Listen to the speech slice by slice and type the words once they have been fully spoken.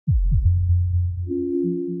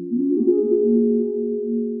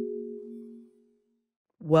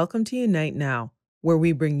Welcome to Unite Now, where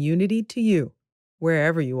we bring unity to you,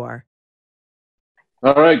 wherever you are.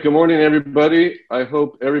 All right, good morning, everybody. I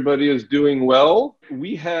hope everybody is doing well.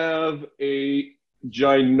 We have a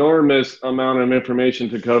ginormous amount of information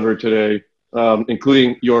to cover today,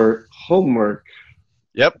 including your homework.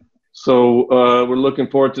 Yep. So we're looking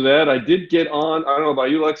forward to that. I did get on, I don't know about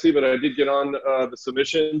you, Alexei, but I did get on the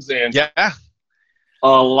submissions, and yeah,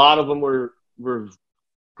 a lot of them were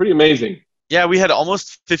pretty amazing. Yeah, we had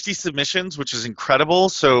almost 50 submissions, which is incredible.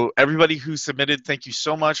 So everybody who submitted, thank you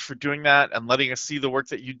so much for doing that and letting us see the work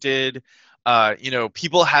that you did.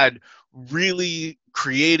 People had really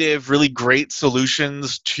creative, really great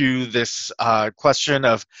solutions to this question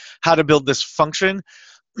of how to build this function.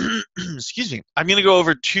 Excuse me. I'm going to go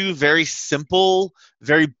over two very simple,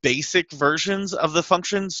 very basic versions of the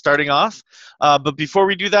function starting off. But before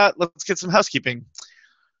we do that, let's get some housekeeping.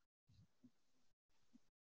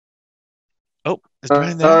 Oh, is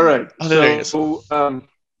Brian there? All right. Oh, there he is. So I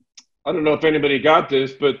don't know if anybody got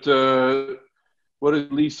this, but what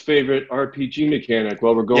is least favorite RPG mechanic?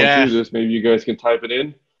 While we're going through this, maybe you guys can type it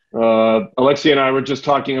in. Alexei and I were just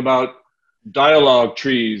talking about dialogue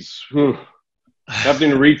trees.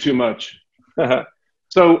 Having to read too much.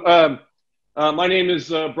 So my name is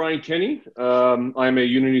Brian Kenney. I'm a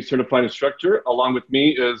Unity certified instructor. Along with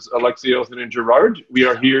me is Alexei Othenin-Girard. We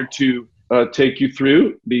are here to take you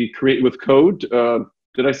through the Create with Code.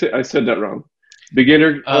 Did I say I said that wrong?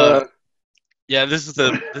 Beginner. Yeah, this is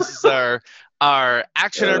our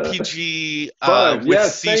action RPG with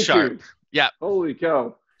yes, C#. Yeah. Holy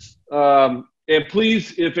cow! And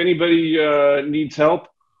please, if anybody needs help,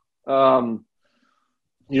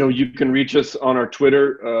 you can reach us on our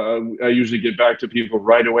Twitter. I usually get back to people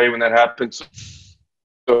right away when that happens.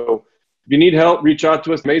 So if you need help, reach out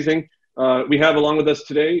to us. Amazing. We have along with us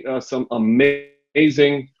today some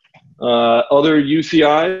amazing other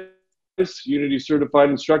UCIs, Unity certified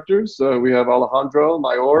instructors. We have Alejandro,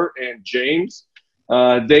 Mayor, and James.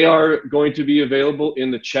 They are going to be available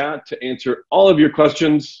in the chat to answer all of your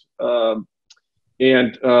questions. And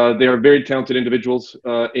they are very talented individuals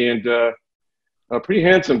and pretty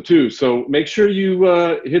handsome too. So make sure you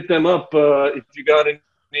hit them up if you got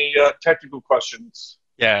any technical questions.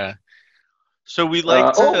 Yeah. So we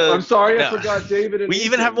like to. Oh, I'm sorry, I forgot David. And we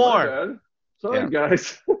even have more. Sorry,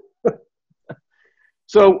 guys.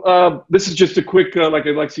 So this is just a quick, like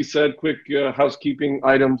Alexei said, quick housekeeping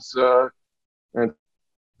items and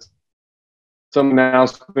some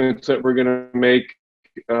announcements that we're going to make,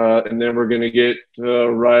 and then we're going to get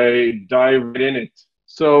dive right in it.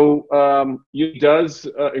 So it does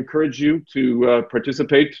encourage you to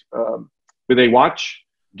participate with a watch,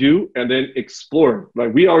 do, and then explore.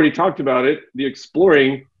 Like we already talked about it, the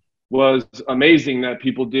exploring was amazing that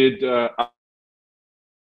people did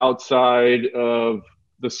outside of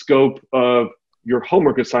the scope of your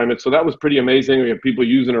homework assignment. So that was pretty amazing. We have people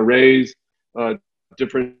using arrays,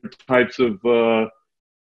 different types of the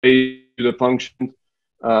functions.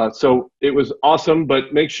 So it was awesome,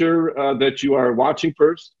 but make sure that you are watching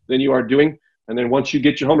first, then you are doing, and then once you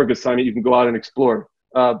get your homework assignment, you can go out and explore.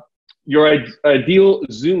 Your ideal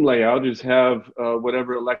Zoom layout is have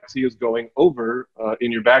whatever Alexei is going over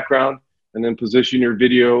in your background, and then position your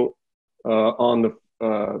video on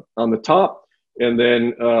the top, and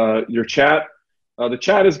then your chat. The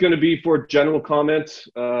chat is going to be for general comments,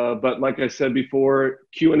 but like I said before,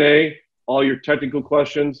 Q&A, all your technical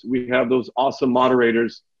questions. We have those awesome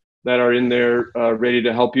moderators that are in there ready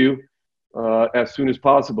to help you as soon as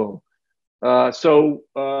possible. So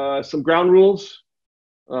some ground rules.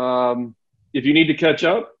 If you need to catch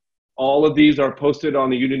up, all of these are posted on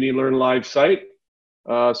the Unity Learn Live site.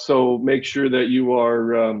 So make sure that you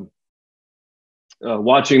are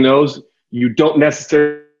watching those. You don't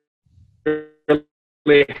necessarily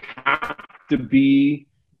have to be,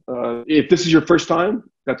 if this is your first time,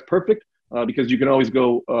 that's perfect, because you can always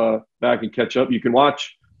go back and catch up. You can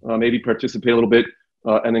watch, maybe participate a little bit,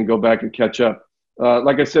 and then go back and catch up.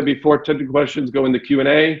 Like I said before, technical questions go in the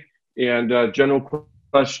Q&A, and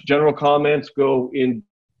general comments go in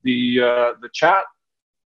the chat,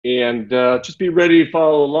 and just be ready to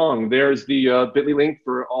follow along. There's the bit.ly link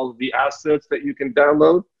for all of the assets that you can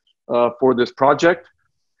download for this project.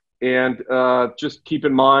 And just keep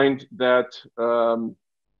in mind that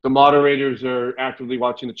the moderators are actively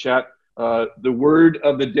watching the chat. The word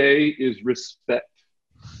of the day is respect.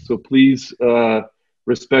 So please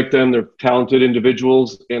respect them. They're talented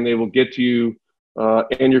individuals, and they will get to you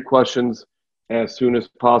and your questions as soon as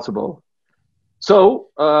possible. So,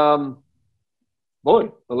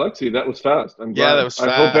 boy, Alexei, that was fast. I'm glad. Yeah, that was fast.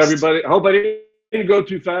 I hope I didn't go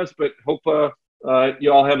too fast, but hope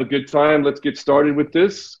You all have a good time. Let's get started with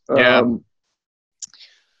this. Yeah.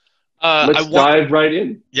 Let's dive right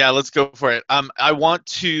in. Yeah, let's go for it. I want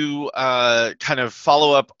to kind of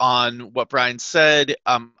follow up on what Brian said.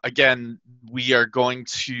 Again, we are going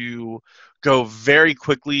to go very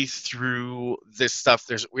quickly through this stuff.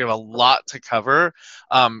 We have a lot to cover.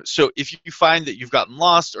 So if you find that you've gotten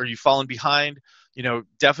lost or you've fallen behind,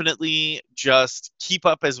 definitely just keep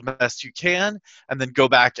up as best you can and then go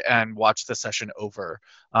back and watch the session over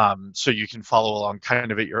so you can follow along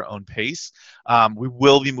kind of at your own pace. We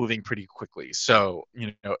will be moving pretty quickly. So,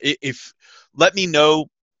 if let me know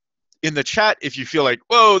in the chat if you feel like,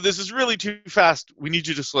 whoa, this is really too fast. We need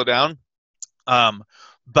you to slow down.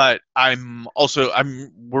 But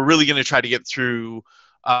we're really going to try to get through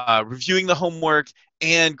reviewing the homework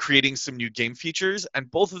and creating some new game features. And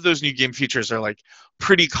both of those new game features are like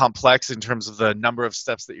pretty complex in terms of the number of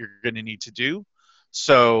steps that you're going to need to do.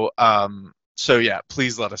 So yeah,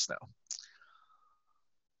 please let us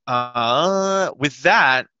know. With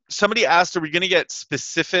that, somebody asked, are we going to get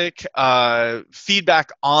specific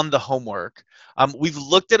feedback on the homework? We've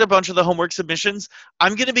looked at a bunch of the homework submissions.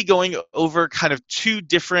 I'm going to be going over kind of two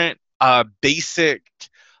different basic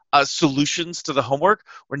solutions to the homework.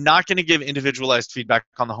 We're not going to give individualized feedback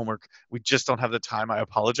on the homework. We just don't have the time. I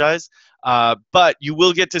apologize. But you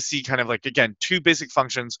will get to see kind of like, again, two basic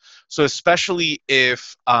functions. So especially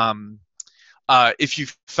if you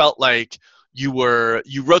felt like you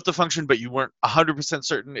wrote the function, but you weren't 100%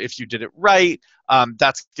 certain if you did it right,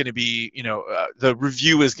 that's going to be, the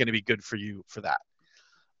review is going to be good for you for that.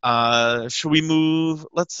 Should we move?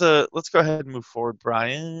 Let's go ahead and move forward,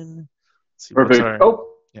 Brian. Let's see. Perfect.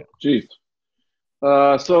 Geez.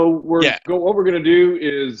 So what we're going to do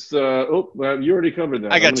is, you already covered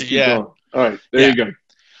that. I got you. Yeah. Going. All right. There you go.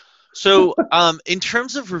 So in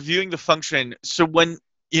terms of reviewing the function, so when,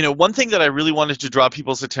 one thing that I really wanted to draw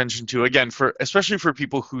people's attention to, again, especially for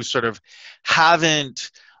people who sort of haven't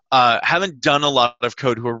done a lot of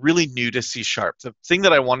code, who are really new to C#, the thing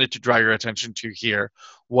that I wanted to draw your attention to here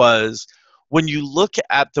was when you look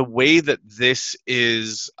at the way that this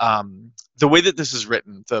is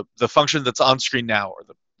written, the function that's on screen now, or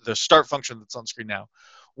the start function that's on screen now,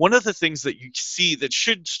 one of the things that you see that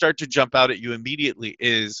should start to jump out at you immediately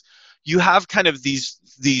is you have kind of these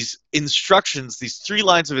instructions, these 3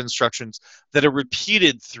 lines of instructions that are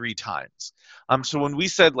repeated 3 times. So when we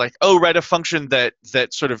said like, write a function that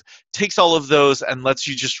sort of takes all of those and lets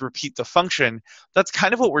you just repeat the function, that's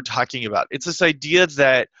kind of what we're talking about. It's this idea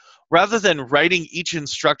that rather than writing each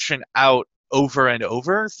instruction out over and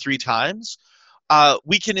over 3 times,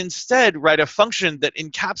 we can instead write a function that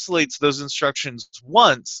encapsulates those instructions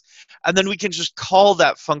once, and then we can just call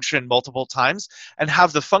that function multiple times and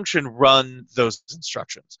have the function run those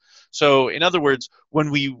instructions. So in other words, when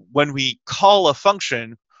we call a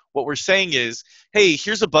function, what we're saying is, hey,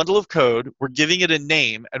 here's a bundle of code, we're giving it a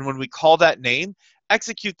name, and when we call that name,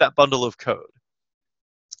 execute that bundle of code.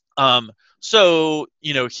 So,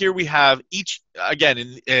 here we have each, again,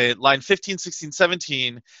 in line 15, 16,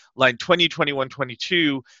 17, line 20, 21,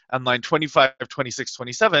 22, and line 25, 26,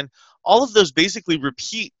 27, all of those basically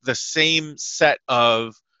repeat the same set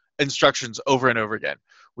of instructions over and over again.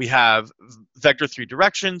 We have vector 3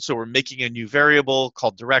 direction, so we're making a new variable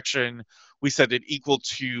called direction. We set it equal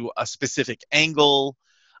to a specific angle.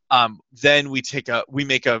 Then we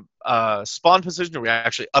make a spawn position, or we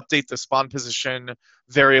actually update the spawn position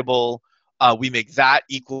variable. We make that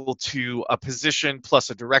equal to a position plus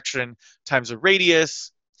a direction times a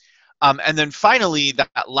radius. And then finally,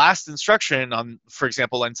 that last instruction on, for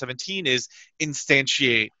example, line 17 is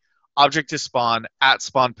instantiate object to spawn at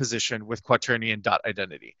spawn position with quaternion dot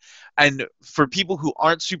identity. And for people who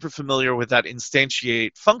aren't super familiar with that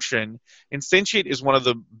instantiate function, instantiate is one of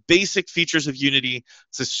the basic features of Unity.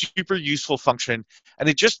 It's a super useful function, and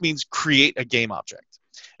it just means create a game object.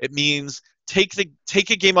 It means take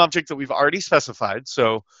a game object that we've already specified,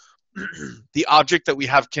 so the object that we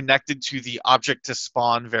have connected to the object to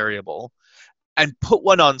spawn variable, and put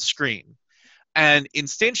one on screen. And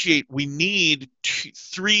instantiate, we need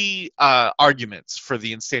 3 arguments for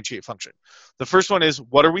the instantiate function. The first one is,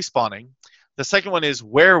 what are we spawning? The second one is,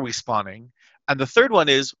 where are we spawning? And the third one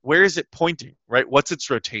is, where is it pointing, right? What's its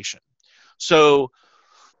rotation? So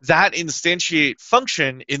that instantiate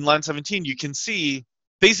function in line 17, you can see,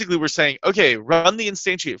 basically we're saying, okay, run the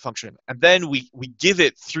instantiate function, and then we give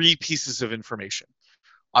it 3 pieces of information.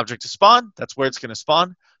 Object to spawn, that's where it's going to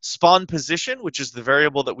spawn. Spawn position, which is the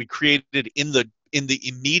variable that we created in the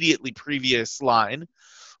immediately previous line,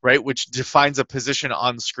 right, which defines a position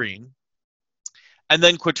on screen. And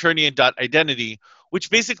then quaternion.identity, which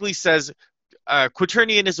basically says,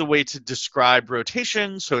 quaternion is a way to describe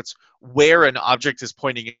rotation, so it's where an object is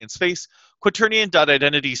pointing in space.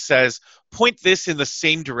 Quaternion.identity says point this in the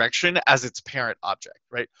same direction as its parent object,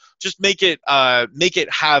 right? Just make it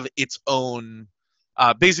have its own,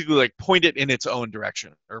 basically like point it in its own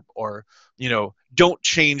direction, or don't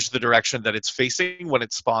change the direction that it's facing when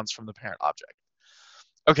it spawns from the parent object.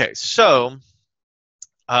 Okay, so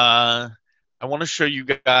I want to show you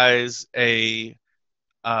guys a.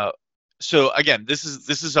 So again, this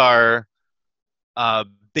is our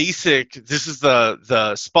basic. This is the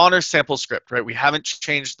spawner sample script, right? We haven't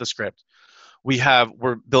changed the script.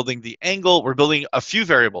 We're building the angle. We're building a few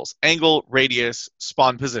variables: angle, radius,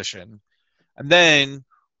 spawn position, and then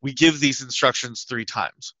we give these instructions 3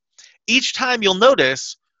 times. Each time, you'll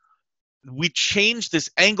notice we change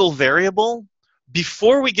this angle variable.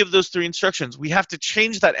 Before we give those 3 instructions, we have to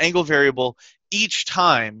change that angle variable each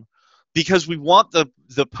time, because we want the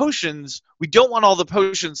potions, we don't want all the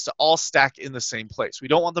potions to all stack in the same place. We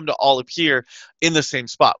don't want them to all appear in the same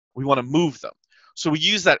spot. We want to move them. So we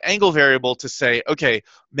use that angle variable to say, okay,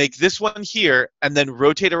 make this one here, and then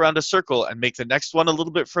rotate around a circle, and make the next one a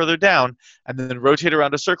little bit further down, and then rotate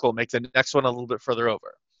around a circle, make the next one a little bit further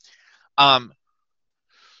over.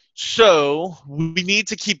 So we need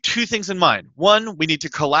to keep 2 things in mind. One, we need to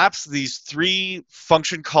collapse these 3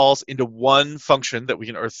 function calls into one function that we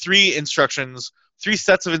can, or 3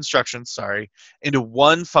 sets of instructions, into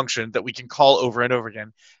one function that we can call over and over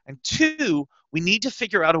again. And 2, we need to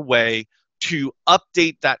figure out a way to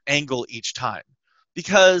update that angle each time.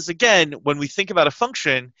 Because again, when we think about a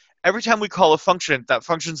function, every time we call a function, that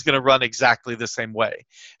function is going to run exactly the same way.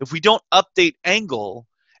 If we don't update angle,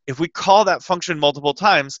 if we call that function multiple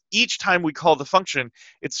times, each time we call the function,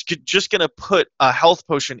 it's just going to put a health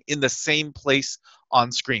potion in the same place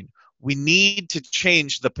on screen. We need to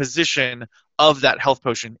change the position of that health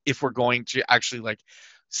potion if we're going to actually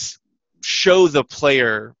show the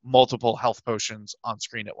player multiple health potions on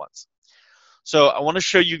screen at once. So I want to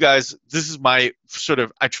show you guys, this is my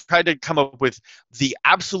I tried to come up with the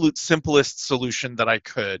absolute simplest solution that I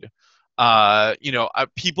could.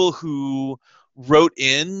 People who wrote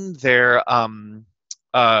in their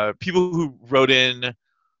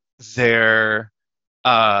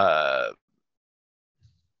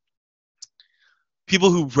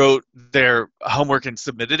homework and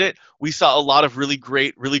submitted it, we saw a lot of really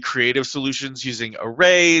great, really creative solutions using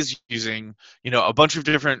arrays, using a bunch of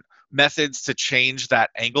different methods to change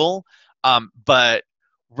that angle. But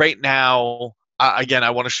right now, again,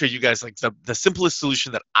 I want to show you guys the simplest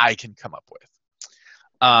solution that I can come up with.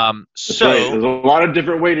 So right. There's a lot of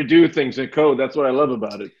different ways to do things in code. That's what I love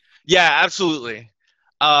about it. Yeah, absolutely.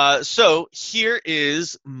 So here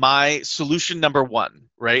is my solution number 1,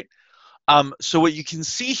 right? So what you can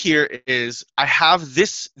see here is I have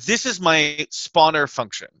this is my spawner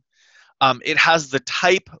function. It has the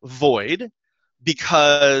type void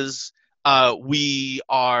because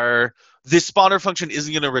this spawner function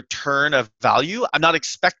isn't going to return a value. I'm not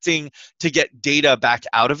expecting to get data back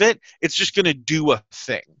out of it. It's just going to do a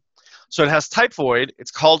thing. So it has type void.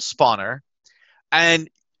 It's called spawner. And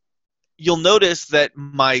you'll notice that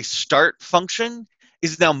my start function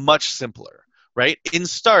is now much simpler, right? In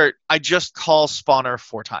start, I just call spawner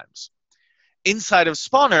 4 times. Inside of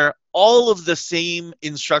spawner, all of the same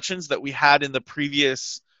instructions that we had in the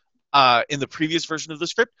previous version of the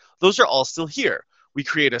script, those are all still here. We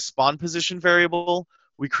create a spawn position variable.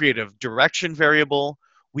 We create a direction variable.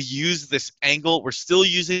 We use this angle. We're still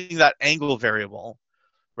using that angle variable,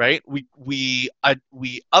 right? We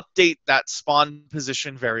update that spawn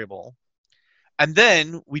position variable. And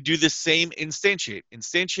then we do the same instantiate.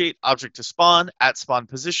 Instantiate object to spawn at spawn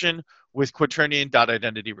position with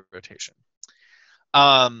quaternion.identity rotation.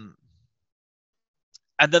 And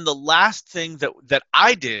then the last thing that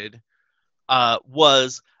I did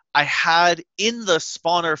was I had in the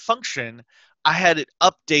spawner function, I had it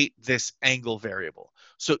update this angle variable.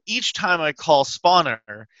 So each time I call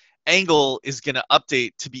spawner, angle is going to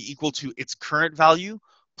update to be equal to its current value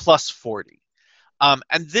plus 40. And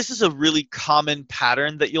this is a really common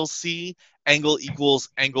pattern that you'll see: angle equals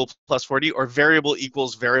angle plus 40, or variable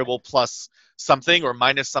equals variable plus something, or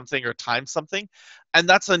minus something, or times something. And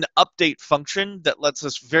that's an update function that lets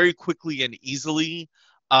us very quickly and easily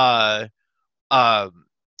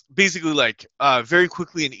very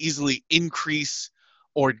quickly and easily increase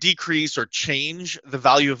or decrease or change the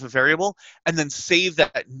value of a variable, and then save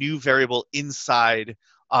that new variable inside,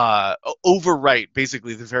 overwrite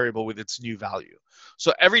basically the variable with its new value.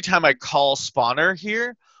 So every time I call spawner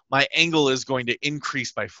here, my angle is going to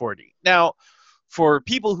increase by 40. Now, for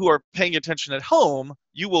people who are paying attention at home,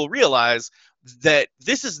 you will realize that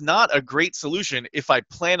this is not a great solution if I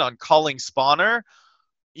plan on calling spawner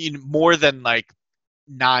in more than like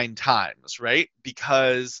 9 times, right?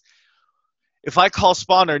 Because if I call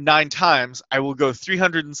spawner 9 times, I will go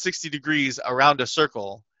 360 degrees around a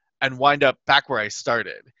circle and wind up back where I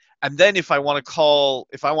started. And then if I want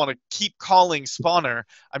to keep calling spawner,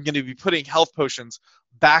 I'm going to be putting health potions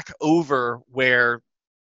back over where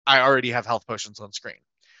I already have health potions on screen.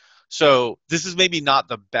 So this is maybe not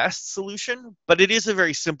the best solution, but it is a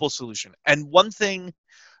very simple solution. And one thing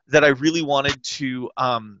that I really wanted to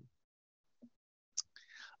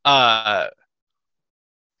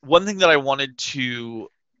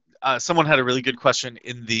someone had a really good question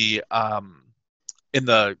in the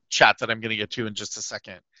chat that I'm going to get to in just a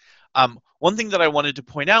second. One thing that I wanted to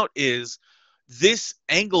point out is this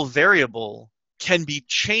angle variable can be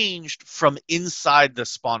changed from inside the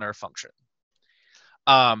spawner function.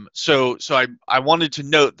 So I wanted to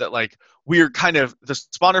note that like we're kind of, the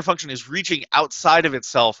spawner function is reaching outside of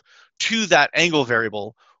itself to that angle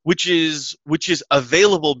variable, which is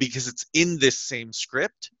available because it's in this same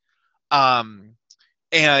script. And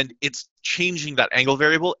it's changing that angle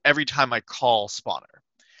variable every time I call spawner.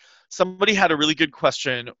 Somebody had a really good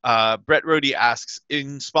question. Brett Rohde asks,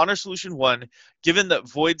 in spawner solution 1, given that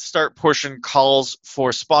void start portion calls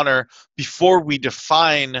for spawner before we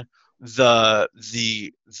define the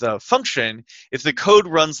function, if the code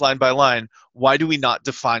runs line by line, why do we not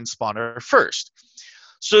define spawner first?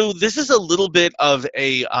 So this is a little bit of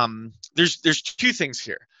a, there's 2 things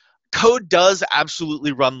here. Code does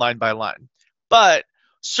absolutely run line by line, but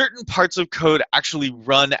certain parts of code actually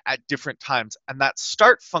run at different times, and that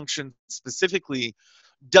start function specifically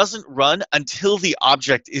doesn't run until the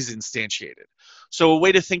object is instantiated. So a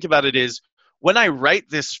way to think about it is, when I write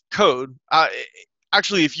this code,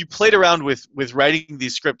 actually, if you played around with writing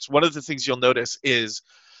these scripts, one of the things you'll notice is,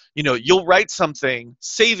 you'll write something,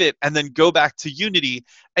 save it, and then go back to Unity,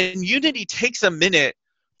 and Unity takes a minute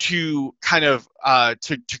to kind of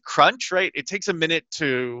to crunch, right? It takes a minute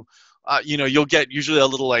to you'll get usually a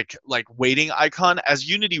little like waiting icon as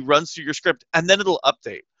Unity runs through your script, and then it'll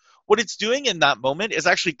update. What it's doing in that moment is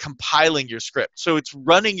actually compiling your script. So it's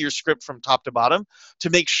running your script from top to bottom to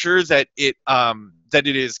make sure that it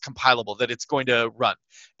is compilable, that it's going to run.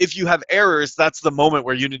 If you have errors, that's the moment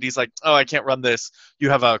where Unity's like, oh, I can't run this. You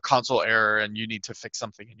have a console error and you need to fix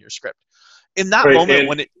something in your script. In that moment,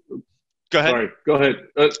 when it... Go ahead. Sorry, go ahead.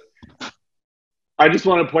 I just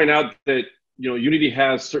want to point out that Unity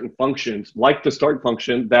has certain functions, like the start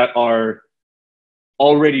function, that are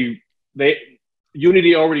already,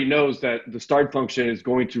 Unity already knows that the start function is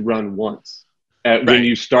going to run once when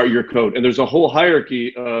you start your code. And there's a whole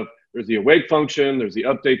hierarchy of, there's the awake function, there's the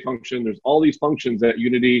update function, there's all these functions that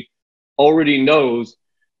Unity already knows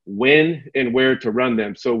when and where to run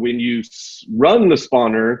them. So when you run the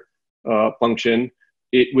spawner function,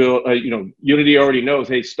 it will, Unity already knows,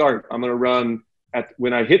 hey, start, I'm going to run,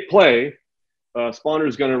 when I hit play, spawner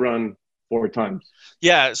is going to run 4 times.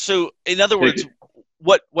 Yeah. So in other words,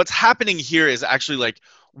 what's happening here is actually like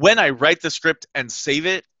when I write the script and save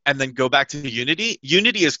it and then go back to Unity,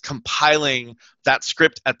 Unity is compiling that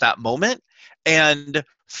script at that moment, and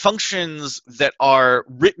functions that are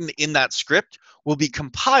written in that script will be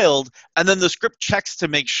compiled, and then the script checks to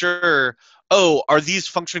make sure, oh, are these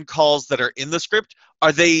function calls that are in the script,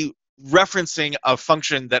 are they referencing a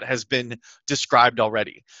function that has been described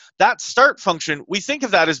already? That start function, we think of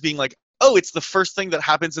that as being like, oh, it's the first thing that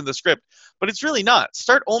happens in the script, but it's really not.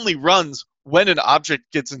 Start only runs when an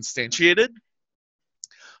object gets instantiated.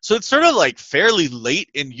 So it's sort of like fairly late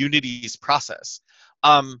in Unity's process.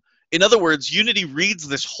 In other words, Unity reads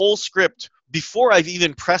this whole script before I've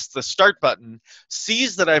even pressed the start button,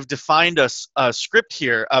 sees that I've defined a script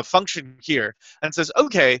here, a function here, and says,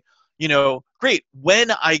 okay, great.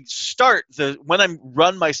 When I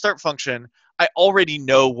run my start function, I already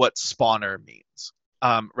know what spawner means,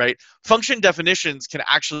 right? Function definitions can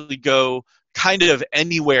actually go kind of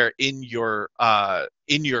anywhere in your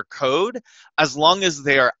code, as long as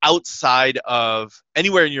they are outside of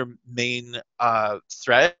anywhere in your main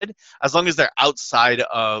thread, as long as they're outside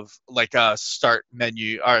of like a start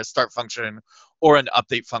menu or a start function or an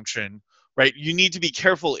update function, right? You need to be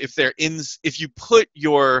careful if you put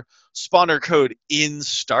your spawner code in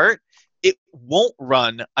start, it won't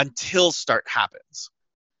run until start happens.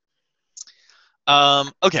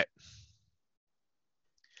 Okay.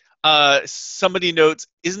 Somebody notes,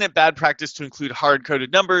 isn't it bad practice to include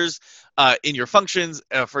hard-coded numbers in your functions?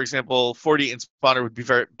 For example, 40 in spawner would be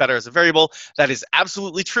better as a variable. That is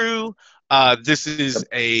absolutely true. This is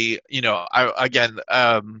in a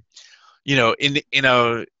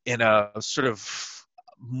sort of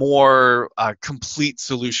more complete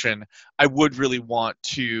solution, I would really want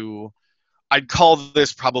to, I'd call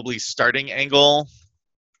this probably starting angle,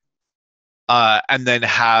 and then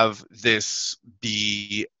have this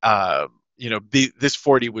be, this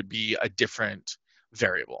 40 would be a different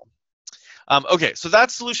variable. Okay, so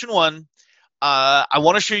that's solution one. I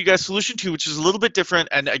want to show you guys solution two, which is a little bit different.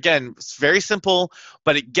 And again, it's very simple,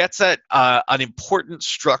 but it gets at an important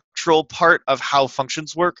structural part of how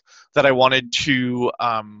functions work that I wanted to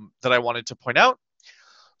point out.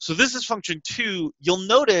 So this is function two. You'll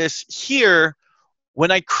notice here,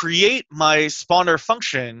 when I create my spawner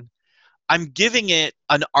function, I'm giving it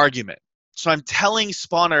an argument. So I'm telling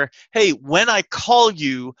spawner, hey, when I call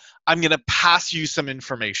you, I'm going to pass you some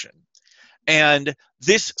information. And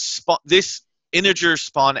this integer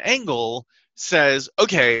spawn angle says,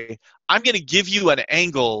 okay, I'm going to give you an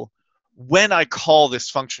angle when I call this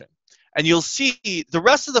function. And you'll see the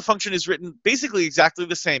rest of the function is written basically exactly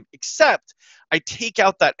the same, except I take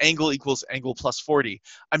out that angle equals angle plus 40.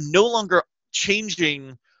 I'm no longer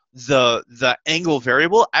changing the angle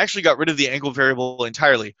variable. I actually got rid of the angle variable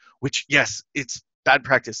entirely, which, yes, it's bad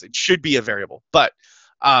practice. It should be a variable. But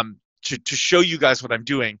to show you guys what I'm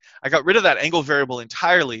doing, I got rid of that angle variable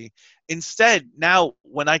entirely. Instead, now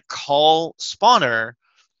when I call spawner,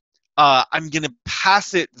 I'm going to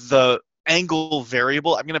pass it the angle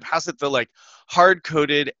variable. I'm going to pass it the like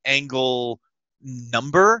hard-coded angle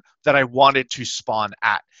number that I want it to spawn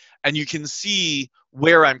at. And you can see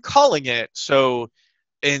where I'm calling it. So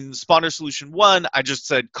in spawner solution 1, I just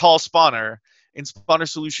said call spawner. In spawner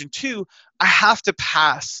solution 2, I have to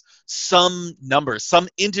pass some number, some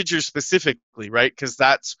integer specifically, right? Because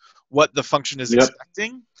that's what the function is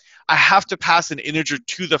expecting. I have to pass an integer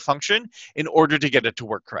to the function in order to get it to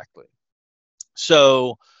work correctly.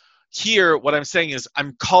 So here, what I'm saying is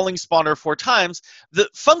I'm calling spawner 4 times.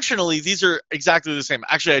 Functionally, these are exactly the same.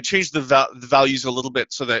 Actually, I changed the values a little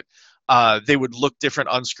bit so that they would look different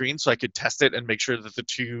on screen, so I could test it and make sure that the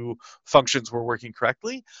two functions were working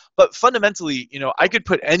correctly. But fundamentally, I could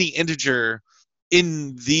put any integer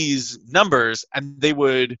in these numbers, and they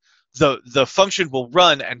would the function will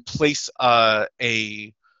run and place place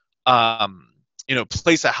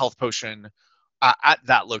a health potion at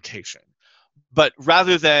that location. But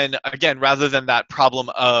rather than that problem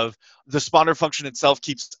of the spawner function itself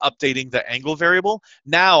keeps updating the angle variable,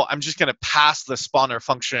 now I'm just going to pass the spawner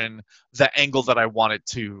function the angle that I want it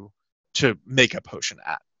to make a potion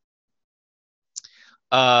at.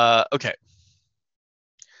 Okay.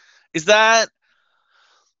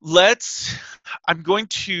 I'm going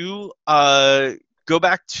to go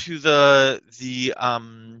back to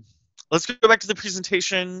let's go back to the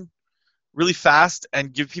presentation really fast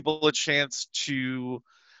and give people a chance to,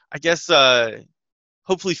 I guess,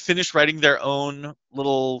 hopefully finish writing their own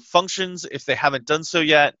little functions if they haven't done so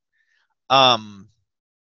yet.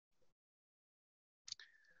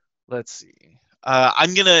 Let's see.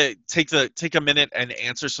 I'm gonna take a minute and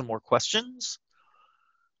answer some more questions.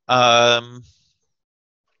 Why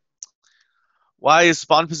is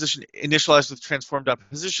spawn position initialized with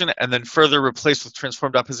transform.position and then further replaced with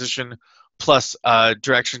transform.position plus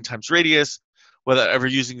direction times radius without ever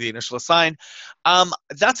using the initial assign?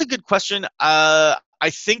 That's a good question. I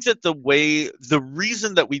think that the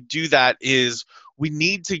reason that we do that is we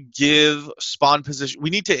need to give spawn position, we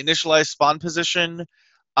need to initialize spawn position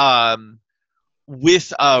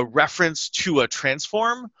with a reference to a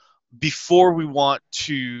transform before we want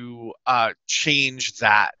to change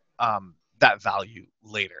that that value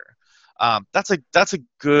later. That's a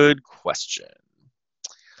good question.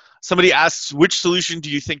 Somebody asks, which solution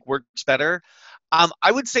do you think works better?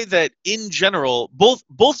 I would say that in general,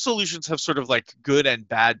 both solutions have sort of like good and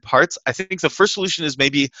bad parts. I think the first solution is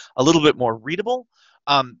maybe a little bit more readable,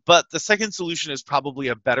 but the second solution is probably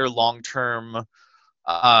a better long-term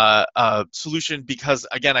solution because,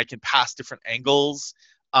 again, I can pass different angles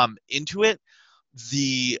into it.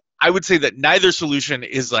 I would say that neither solution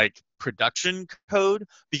is like production code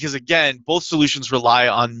because, again, both solutions rely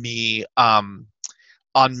on me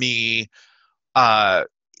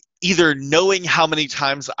either knowing how many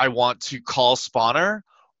times I want to call spawner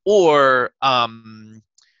or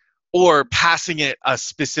passing it a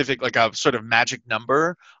specific, like a sort of magic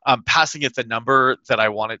number, passing it the number that I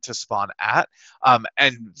want it to spawn at.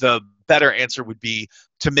 And the better answer would be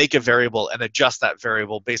to make a variable and adjust that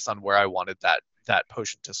variable based on where I wanted that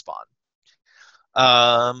potion to spawn.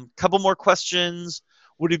 Couple more questions.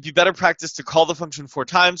 Would it be better practice to call the function 4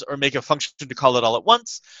 times or make a function to call it all at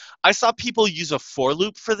once? I saw people use a for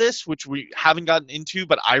loop for this, which we haven't gotten into,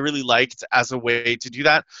 but I really liked as a way to do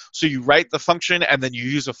that. So you write the function and then you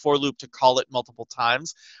use a for loop to call it multiple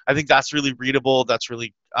times. I think that's really readable. That's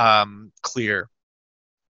really clear.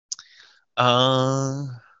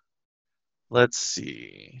 Let's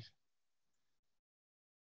see.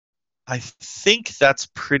 I think that's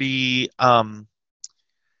pretty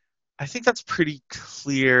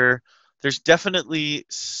clear. There's definitely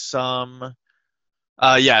some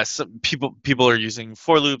some people are using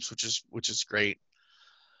for loops, which is great.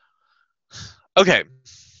 Okay.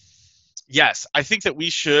 Yes, I think that we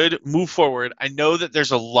should move forward. I know that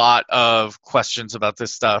there's a lot of questions about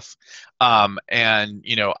this stuff, and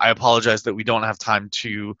I apologize that we don't have time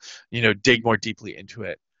to dig more deeply into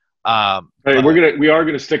it. Hey, we are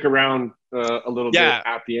gonna stick around a little bit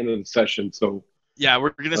at the end of the session. So yeah,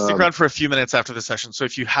 we're gonna stick around for a few minutes after the session. So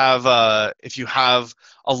if you have a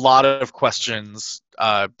lot of questions,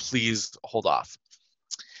 please hold off.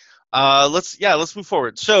 Let's move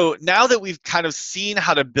forward. So now that we've kind of seen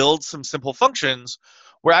how to build some simple functions,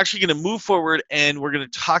 we're actually going to move forward and we're going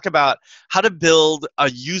to talk about how to build a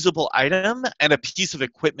usable item and a piece of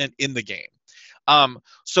equipment in the game.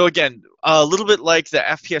 So again, a little bit like the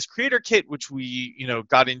FPS Creator Kit, which we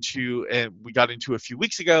got into a few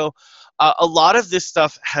weeks ago. A lot of this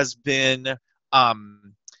stuff has been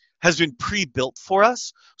pre-built for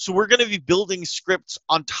us. So we're going to be building scripts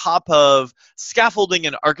on top of scaffolding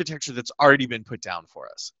and architecture that's already been put down for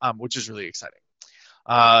us, which is really exciting.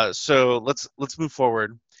 So let's move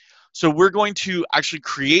forward. So we're going to actually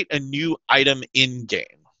create a new item in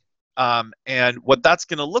game. And what that's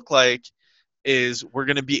going to look like is we're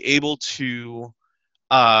going to be able to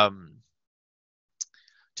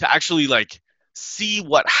actually see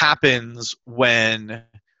what happens when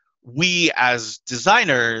we as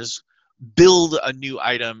designers build a new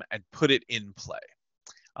item and put it in play.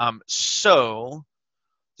 So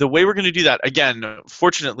the way we're going to do that, again,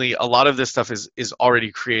 fortunately, a lot of this stuff is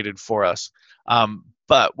already created for us.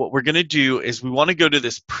 But what we're going to do is we want to go to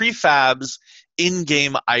this prefabs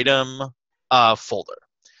in-game item folder.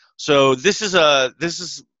 So this is a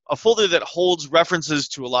folder that holds references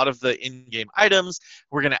to a lot of the in-game items.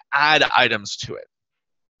 We're going to add items to it.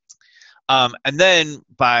 And then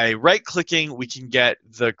by right-clicking, we can get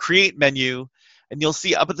the Create menu, and you'll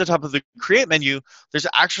see up at the top of the Create menu, there's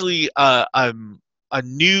actually a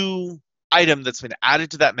new item that's been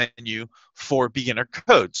added to that menu for beginner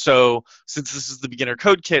code. So since this is the beginner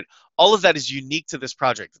code kit, all of that is unique to this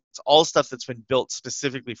project. It's all stuff that's been built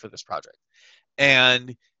specifically for this project.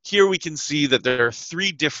 And here we can see that there are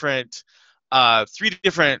three different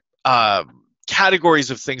categories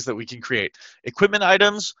of things that we can create: equipment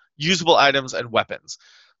items, usable items, and weapons.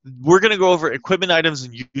 We're going to go over equipment items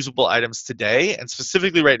and usable items today, and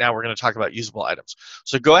specifically right now we're going to talk about usable items.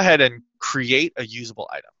 So go ahead and create a usable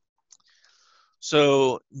item.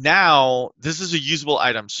 So now this is a usable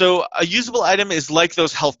item. So a usable item is like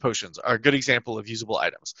those health potions are a good example of usable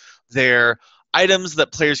items. They're items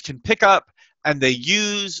that players can pick up and they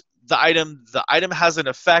use the item. The item has an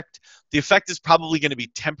effect. The effect is probably going to be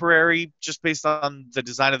temporary just based on the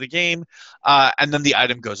design of the game, and then the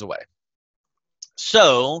item goes away.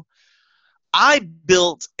 So I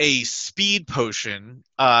built a speed potion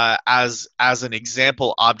as an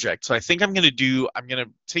example object. So I think I'm going to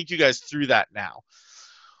take you guys through that now.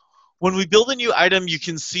 When we build a new item, you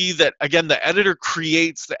can see that, again, the editor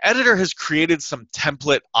has created some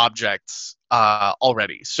template objects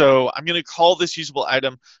already. So I'm going to call this usable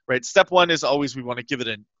item, right? Step one is always we want to give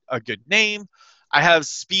it a good name. I have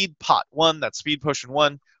speed pot 1, that's speed potion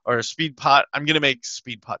 1, or speed pot. I'm going to make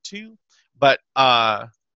speed pot 2, but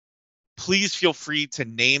please feel free to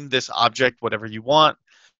name this object whatever you want.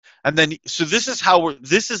 And then, so this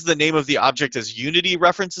is the name of the object as Unity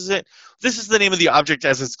references it. This is the name of the object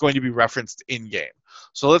as it's going to be referenced in game.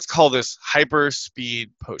 So let's call this hyper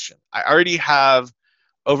speed potion.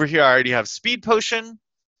 Over here, I already have speed potion,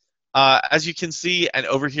 as you can see, and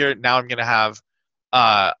over here now I'm going to have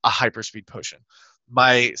a hyper speed potion.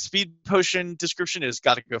 My speed potion description is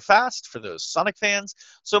gotta go fast for those Sonic fans.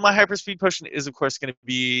 So my hyper speed potion is, of course, going to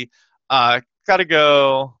be gotta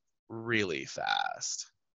go really fast.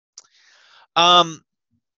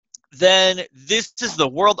 Then this is the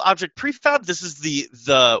world object prefab. This is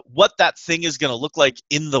the what that thing is going to look like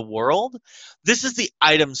in the world. This is the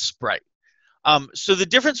item sprite. So the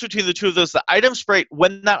difference between the two of those, the item sprite,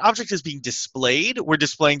 when that object is being displayed, we're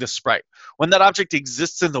displaying the sprite. When that object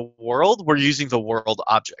exists in the world, we're using the world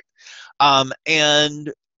object.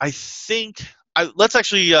 And I think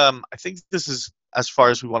this is as far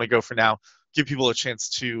as we want to go for now. give people a chance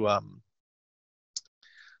to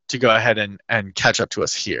go ahead and catch up to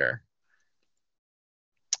us here.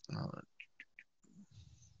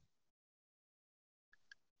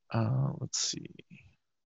 Let's see.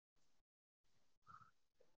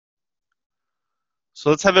 So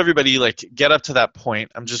let's have everybody like get up to that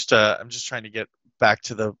point. I'm just trying to get back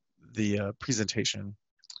to the presentation.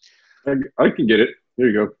 I can get it. There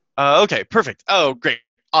you go. Okay, perfect. Oh, great,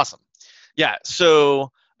 awesome. Yeah.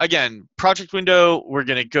 So again, project window. We're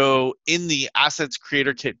gonna go in the assets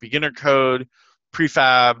creator kit beginner code,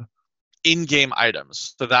 prefab, in-game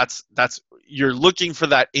items. So that's you're looking for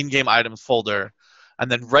that in-game items folder, and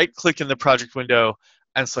then right-click in the project window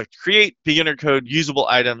and select create beginner code usable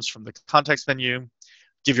items from the context menu.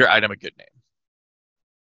 Give your item a good name.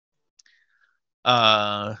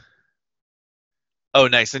 Oh,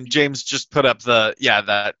 nice. And James just put up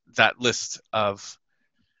that list of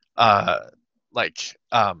that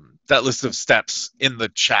list of steps in the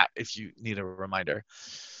chat if you need a reminder.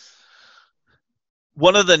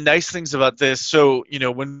 One of the nice things about this, so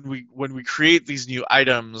when we create these new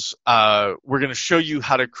items, we're going to show you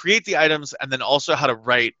how to create the items and then also how to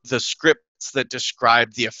write the scripts that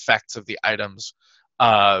describe the effects of the items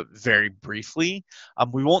very briefly.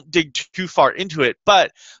 We won't dig too far into it,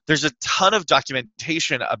 but there's a ton of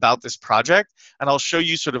documentation about this project, and I'll show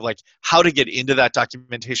you sort of like how to get into that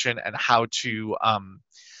documentation and how to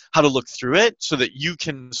look through it so that you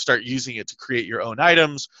can start using it to create your own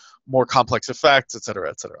items, more complex effects, et cetera,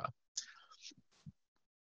 et cetera.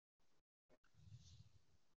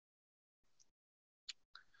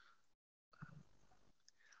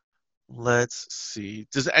 Let's see.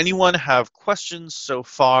 Does anyone have questions so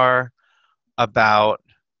far about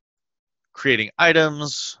creating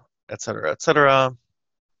items, et cetera, et cetera?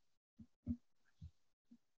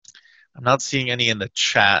 I'm not seeing any in the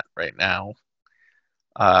chat right now.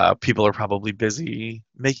 People are probably busy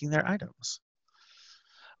making their items.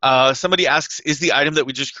 Somebody asks, is the item that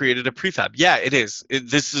we just created a prefab? Yeah, it is.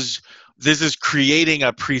 This is creating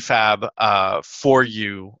a prefab for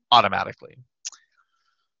you automatically.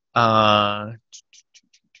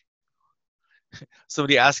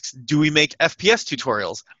 Somebody asks, do we make FPS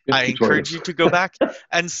tutorials? I encourage you to go back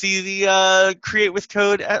and see the Create with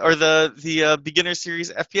Code or the Beginner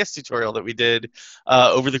Series FPS tutorial that we did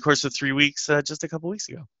over the course of 3 weeks just a couple weeks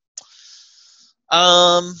ago.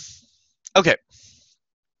 Okay.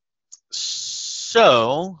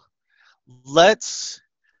 So let's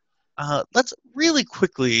really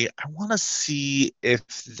quickly, I want to see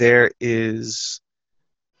if there is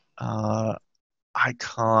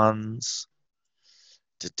icons.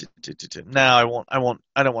 No, I don't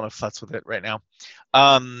want to futz with it right now.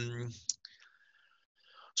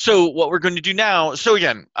 So what we're going to do now, so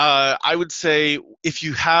again, I would say if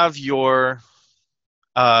you have your,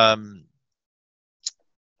 let's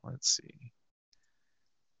see.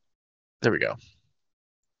 There we go.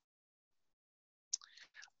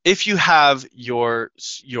 If you have your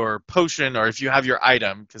potion, or if you have your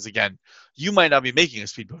item, because again, you might not be making a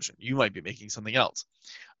speed potion, you might be making something else.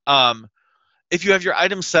 If you have your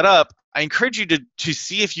item set up, I encourage you to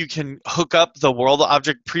see if you can hook up the world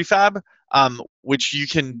object prefab, which you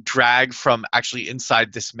can drag from actually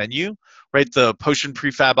inside this menu, right? The potion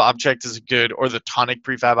prefab object is good, or the tonic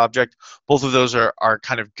prefab object. Both of those are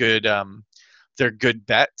kind of good. They're good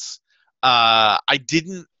bets.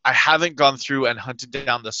 I haven't gone through and hunted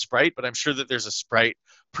down the sprite, but I'm sure that there's a sprite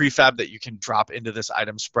prefab that you can drop into this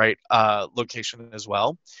item sprite location as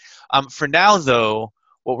well. For now, though,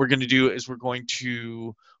 what we're going to do is we're going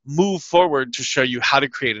to move forward to show you how to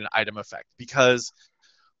create an item effect, because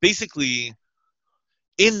basically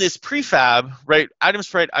in this prefab, right, item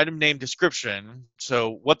sprite, item name, description,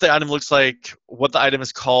 so what the item looks like, what the item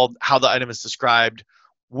is called, how the item is described,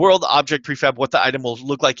 world object prefab, what the item will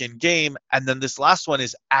look like in game, and then this last one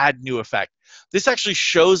is add new effect. This actually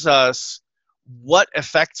shows us what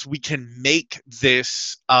effects we can make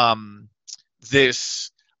this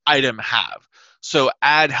this item have. So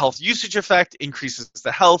add health usage effect increases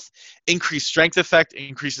the health, increase strength effect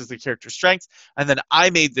increases the character's strength, and then I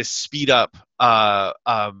made this speed up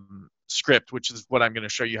script, which is what I'm going to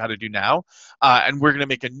show you how to do now, and we're going to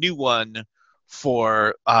make a new one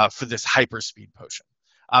for this hyper speed potion.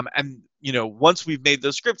 And once we've made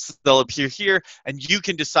those scripts, they'll appear here, and you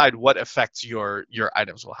can decide what effects your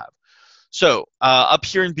items will have. So up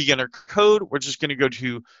here in beginner code, we're just going to go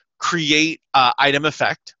to create item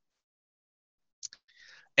effect.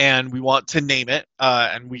 And we want to name it,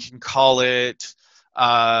 and we can call it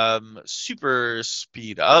super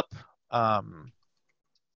speed up.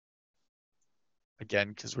 Again,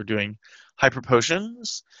 because we're doing hyper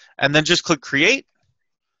potions. And then just click create.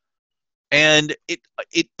 And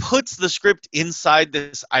it puts the script inside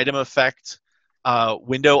this item effect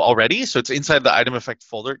window already. So it's inside the item effect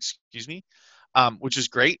folder, excuse me, which is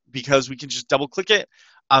great because we can just double click it.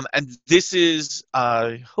 And this is,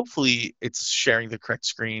 hopefully it's sharing the correct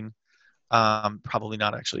screen. Probably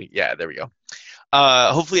not actually. Yeah, there we go.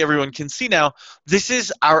 Hopefully everyone can see now. This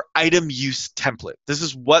is our item use template. This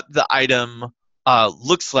is what the item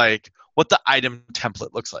looks like, what the item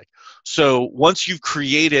template looks like. So once you've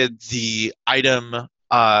created the item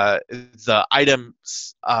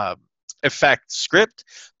effect script,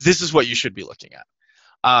 this is what you should be looking at.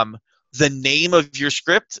 The name of your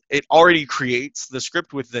script, it already creates the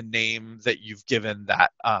script with the name that you've given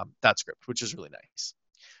that script, which is really nice.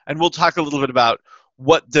 And we'll talk a little bit about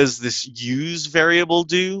what does this use variable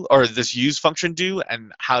do, or this use function do,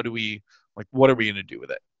 and how do we, like, what are we going to do with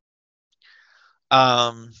it?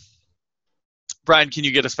 Brian, can you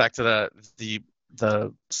get us back to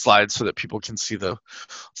the slides so that people can see the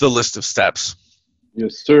list of steps?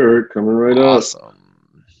 Yes, sir. Coming right up. Awesome.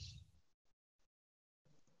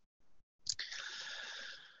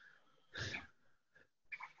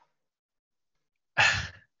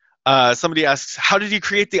 Somebody asks, how did you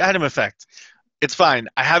create the item effect? It's fine.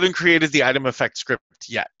 I haven't created the item effect script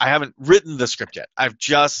yet. I haven't written the script yet. I've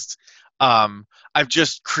just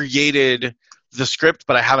created the script,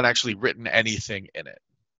 but I haven't actually written anything in it.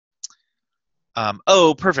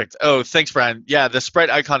 Oh, perfect. Oh, thanks, Brian. Yeah, the sprite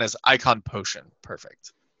icon is icon potion.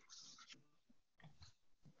 Perfect.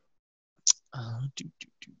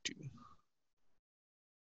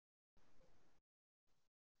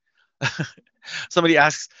 Somebody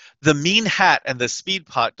asks, the mean hat and the speed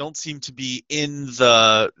pot don't seem to be in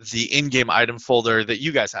the in-game item folder that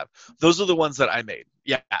you guys have. Those are the ones that I made.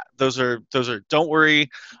 Yeah, those are. Don't worry,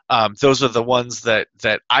 those are the ones that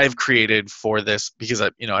I've created for this because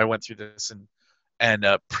I went through this and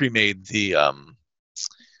pre-made the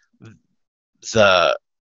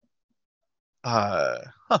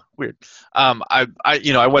weird.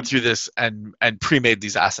 I went through this and pre-made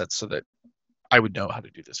these assets so that I would know how to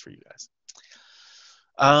do this for you guys.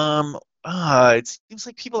 It seems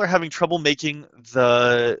like people are having trouble making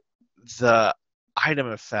the item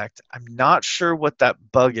effect. I'm not sure what that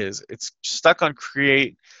bug is. It's stuck on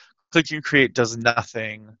create. Clicking create does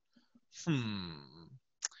nothing.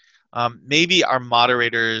 Maybe our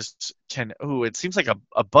moderators can. Oh, it seems like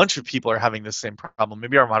a bunch of people are having the same problem.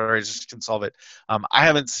 Maybe our moderators can solve it. I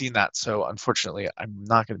haven't seen that, so unfortunately, I'm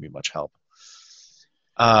not going to be much help.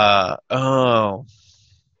 Oh.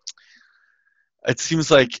 It seems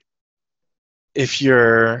like if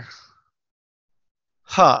you're,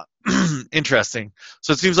 interesting.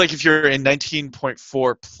 So it seems like if you're in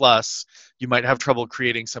 19.4 plus, you might have trouble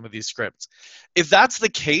creating some of these scripts. If that's the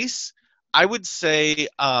case, I would say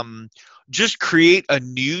just create a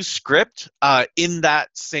new script in that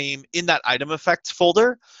item effects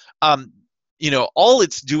folder. All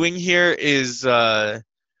it's doing here is, I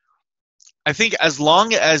think as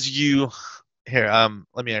long as you, here,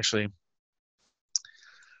 let me actually.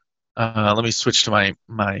 Let me switch to my.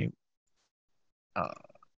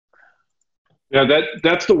 Yeah,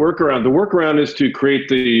 that's the workaround. The workaround is to create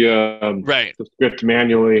the script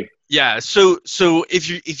manually. Yeah. So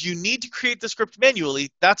if you need to create the script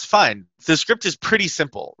manually, that's fine. The script is pretty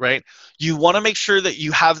simple, right? You want to make sure that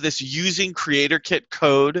you have this using creator kit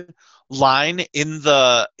code line in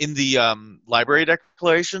the library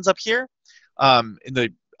declarations up here, in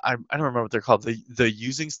the. I don't remember what they're called, the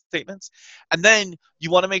using statements. And then you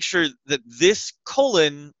want to make sure that this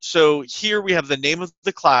colon, so here we have the name of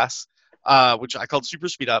the class, which I called super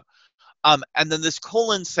speed up. And then this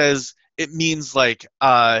colon says it means like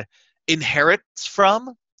inherits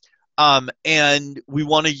from. And you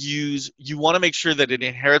want to make sure that it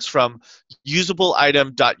inherits from usable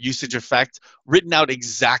item dot usage effect written out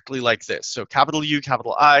exactly like this. So capital U,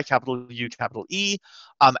 capital I, capital U, capital E.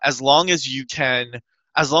 As long as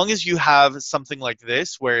you have something like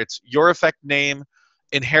this, where it's your effect name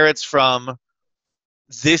inherits from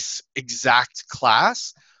this exact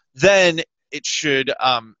class, then it should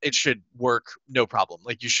work no problem.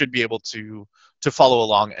 Like you should be able to follow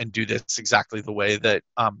along and do this exactly the way that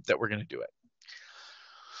we're going to do it.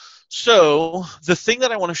 So the thing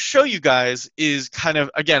that I want to show you guys is kind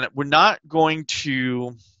of, again, we're not going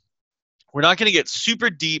to get super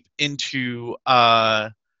deep into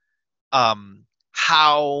how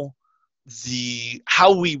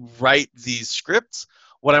we write these scripts.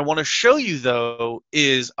 What I want to show you, though,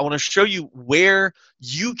 is I want to show you where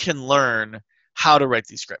you can learn how to write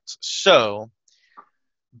these scripts. So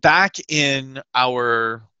back in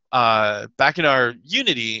our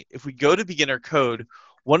Unity, if we go to beginner code,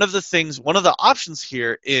 one of the options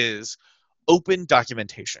here is open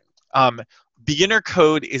documentation. Beginner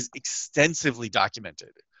code is extensively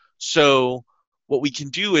documented. So what we can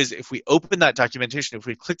do is if we open that documentation, if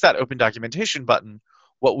we click that open documentation button,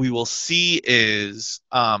 what we will see is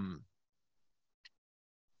a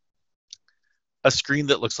screen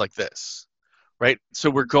that looks like this, right? So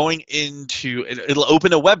we're going into, it'll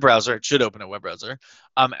open a web browser, it should open a web browser,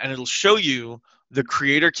 and it'll show you the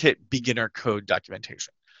Creator Kit beginner code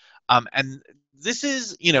documentation. And this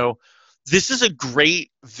is, this is a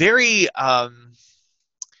great,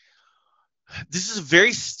 this is a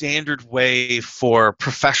very standard way for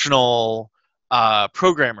professional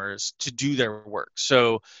programmers to do their work.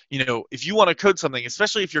 So, if you want to code something,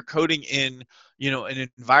 especially if you're coding in, an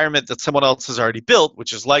environment that someone else has already built,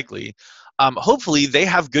 which is likely, hopefully they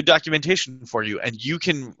have good documentation for you, and you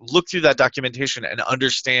can look through that documentation and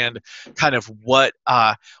understand kind of what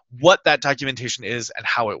that documentation is and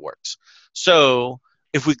how it works. So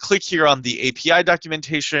if we click here on the API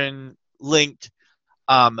documentation link,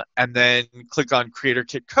 and then click on Creator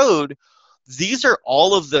Kit Code, these are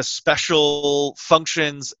all of the special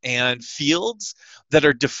functions and fields that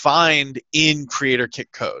are defined in Creator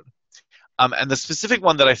Kit Code. And the specific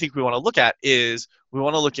one that I think we want to look at is we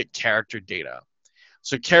want to look at character data.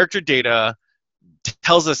 So character data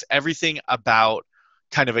tells us everything about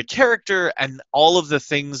kind of a character and all of the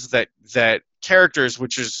things that characters,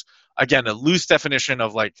 which is, again, a loose definition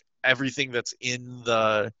of like everything that's in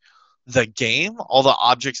the game, all the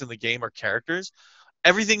objects in the game are characters.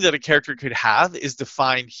 Everything that a character could have is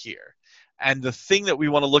defined here. And the thing that we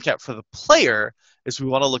want to look at for the player is we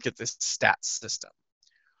want to look at this stats system.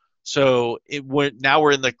 So now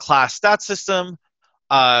we're in the class stats system,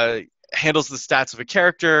 handles the stats of a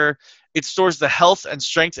character. It stores the health and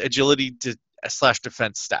strength, agility /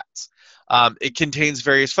 defense stats. It contains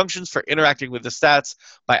various functions for interacting with the stats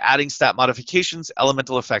by adding stat modifications,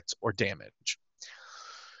 elemental effects, or damage.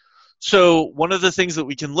 So one of the things that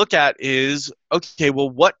we can look at is, okay, well,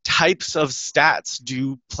 what types of stats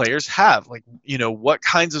do players have? Like, what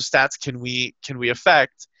kinds of stats can we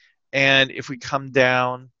affect? And if we come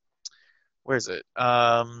down, where is it?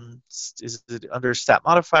 Is it under stat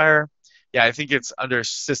modifier? Yeah, I think it's under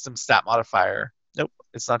system stat modifier. Nope,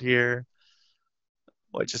 it's not here.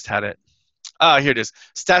 Oh, I just had it. Here it is.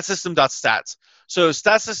 Statsystem.stats. So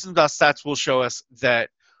statsystem.stats will show us that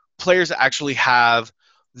players actually have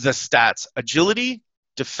the stats agility,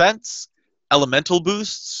 defense, elemental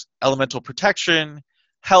boosts, elemental protection,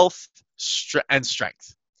 health, and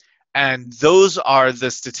strength. And those are the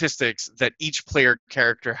statistics that each player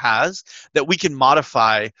character has that we can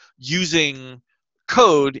modify using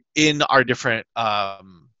code in our different,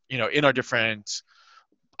 in our different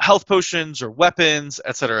health potions or weapons,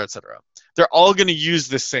 et cetera, et cetera. They're all going to use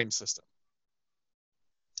this same system.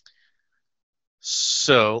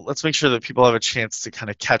 So let's make sure that people have a chance to kind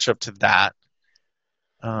of catch up to that.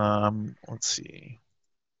 Let's see.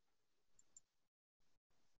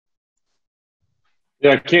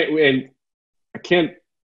 Yeah, I can't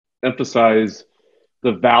emphasize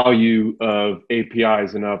the value of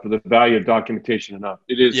APIs enough, or the value of documentation enough.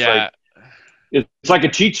 It is it's like a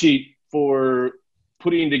cheat sheet for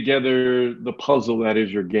putting together the puzzle that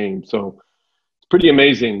is your game. So it's pretty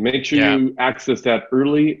amazing. Make sure you access that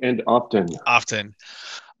early and often. The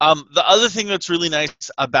other thing that's really nice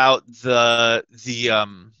about the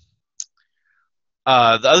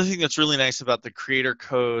other thing that's really nice about the creator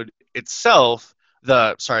code itself,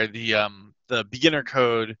 the beginner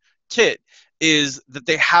code kit, is that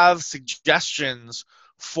they have suggestions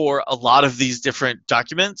for a lot of these different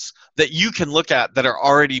documents that you can look at that are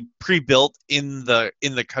already pre-built in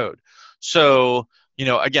the code. So,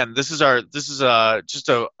 again, this is just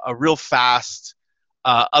a real fast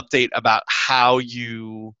update about how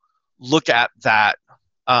you look at that,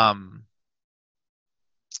 how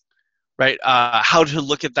to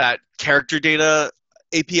look at that character data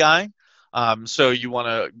API. So you want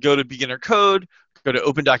to go to beginner code, go to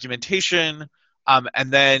open documentation,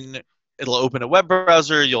 and then it'll open a web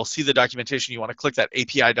browser. You'll see the documentation. You want to click that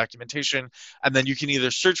API documentation, and then you can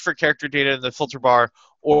either search for character data in the filter bar,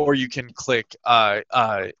 or you can click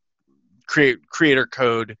creator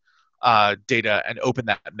code data and open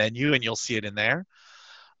that menu, and you'll see it in there.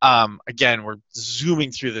 Again, we're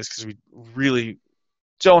zooming through this because we really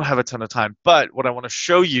don't have a ton of time, but what I want to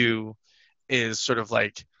show you is sort of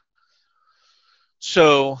like,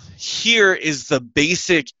 so here is the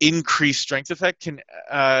basic increased strength effect.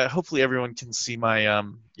 Hopefully everyone can see my,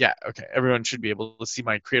 everyone should be able to see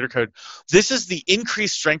my creator code. This is the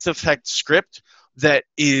increased strength effect script that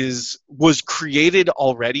was created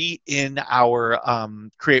already in our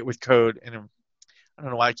create with code. And I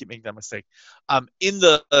don't know why I keep making that mistake. In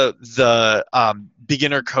the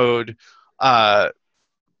beginner code,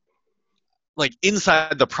 like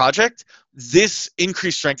inside the project, this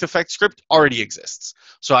increased strength effect script already exists.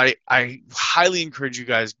 So I highly encourage you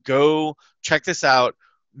guys, go check this out.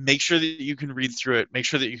 Make sure that you can read through it. Make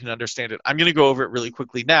sure that you can understand it. I'm going to go over it really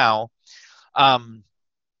quickly now.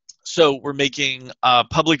 So we're making a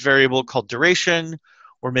public variable called duration.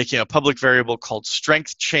 We're making a public variable called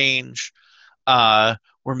strength change.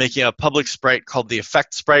 We're making a public sprite called the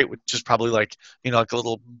effect sprite, which is probably like, you know, like a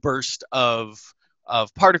little burst of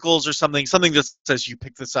particles or something that says you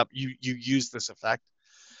pick this up, you use this effect.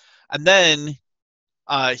 And then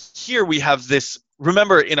here we have this,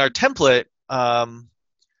 remember our template,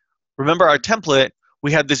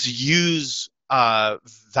 we had this use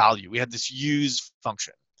value. We had this use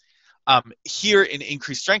function. Here in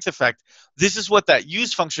increased strength effect, this is what that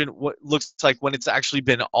use function looks like when it's actually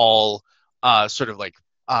been all sort of like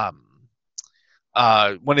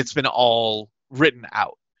when it's been all written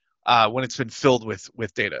out, when it's been filled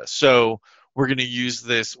with data. So we're going to use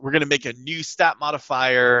this. We're going to make a new stat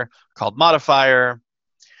modifier called modifier.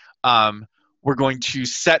 We're going to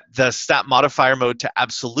set the stat modifier mode to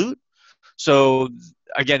absolute. So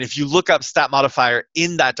again, if you look up stat modifier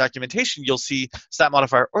in that documentation, you'll see stat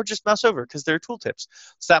modifier, or just mouse over because they're tooltips.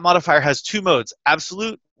 Stat modifier has two modes: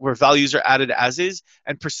 absolute, where values are added as is,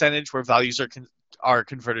 and percentage, where values are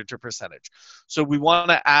converted to percentage. So we want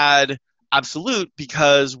to add absolute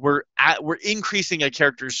because we're increasing a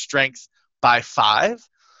character's strength by 5.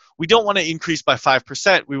 We don't want to increase by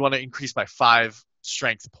 5%. We want to increase by 5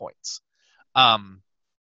 strength points.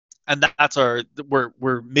 And that's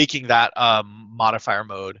we're making that modifier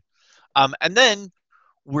mode. And then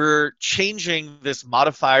we're changing this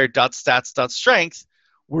modifier.stats.strength.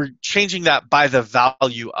 We're changing that by the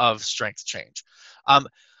value of strength change.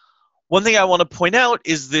 One thing I want to point out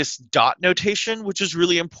is this dot notation, which is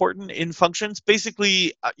really important in functions.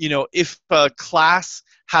 Basically, you know, if a class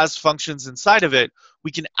has functions inside of it,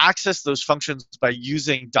 we can access those functions by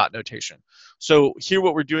using dot notation. So here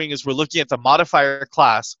what we're doing is we're looking at the modifier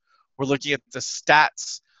class. We're looking at the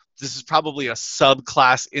stats. This is probably a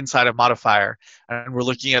subclass inside of modifier. And we're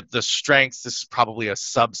looking at the strengths. This is probably a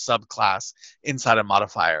subclass inside of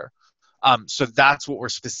modifier. So that's what we're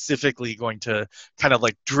specifically going to kind of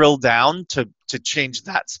like drill down to change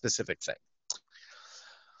that specific thing.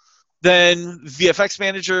 Then VFX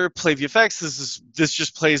Manager, play VFX. This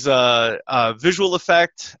just plays a visual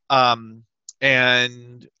effect. And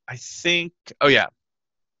I think, oh yeah.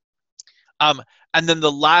 And then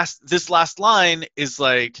this last line is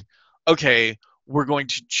like, okay, we're going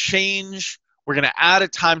to add a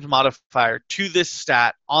timed modifier to this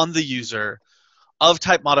stat on the user of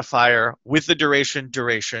type modifier with the duration.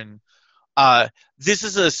 This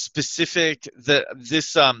is a specific,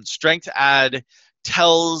 this strength add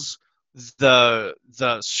tells the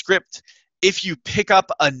script, if you pick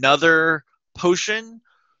up another potion,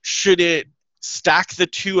 should it stack the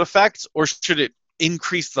two effects or should it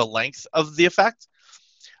increase the length of the effect?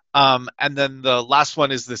 And then the last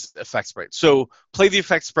one is this effect sprite. So play the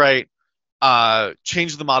effect sprite,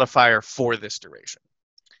 change the modifier for this duration.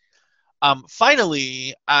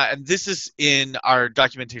 Finally, and this is in our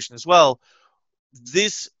documentation as well,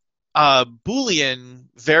 this Boolean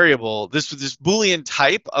variable, this Boolean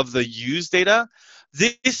type of the use data,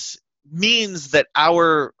 this means that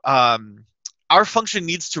our function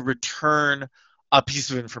needs to return a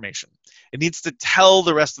piece of information. It needs to tell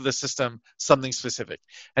the rest of the system something specific.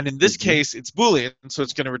 And in this case, it's Boolean, so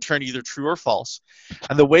it's going to return either true or false.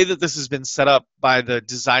 And the way that this has been set up by the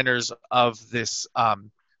designers of this,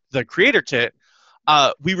 the creator kit,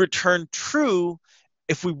 we return true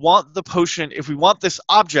if we want the potion, if we want this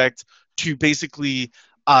object to basically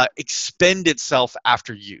expend itself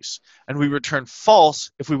after use. And we return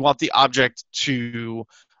false if we want the object to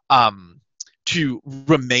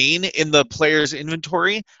remain in the player's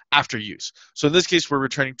inventory after use. So in this case, we're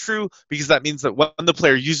returning true because that means that when the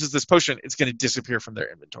player uses this potion, it's going to disappear from their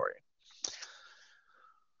inventory.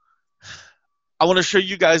 I want to show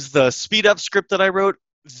you guys the speed up script that I wrote.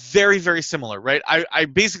 Very, very similar, right? I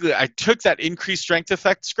basically took that increased strength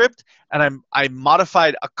effect script and I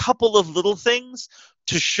modified a couple of little things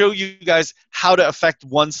to show you guys how to affect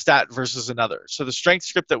one stat versus another. So the strength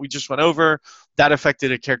script that we just went over, that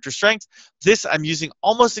affected a character strength. This, I'm using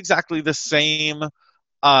almost exactly the same,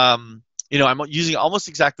 I'm using almost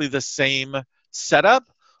exactly the same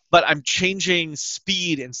setup, but I'm changing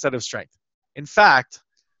speed instead of strength. In fact,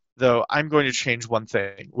 though, I'm going to change one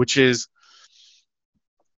thing, which is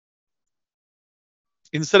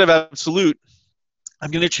instead of absolute,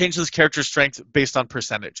 I'm going to change this character's strength based on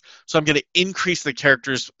percentage. So I'm going to increase the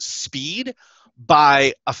character's speed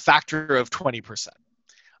by a factor of 20%.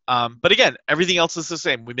 But again, everything else is the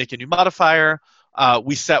same. We make a new modifier.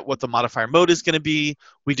 We set what the modifier mode is going to be.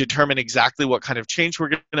 We determine exactly what kind of change we're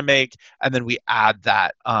going to make, and then we add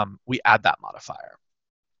that modifier.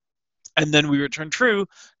 And then we return true,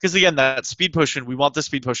 because again, that speed potion, we want the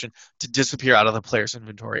speed potion to disappear out of the player's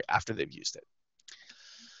inventory after they've used it.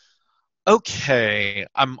 Okay,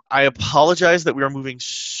 I apologize that we are moving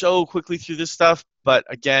so quickly through this stuff, but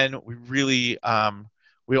again, we really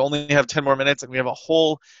we only have 10 more minutes, and we have a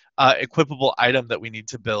whole equipable item that we need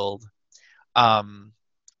to build. And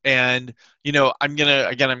I'm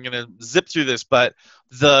gonna zip through this, but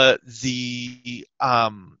the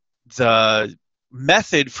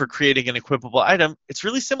method for creating an equipable item, it's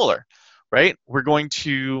really similar, right? We're going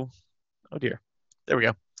to, oh dear, there we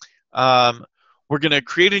go. We're going to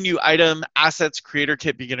create a new item, assets, creator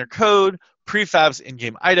kit, beginner code, prefabs,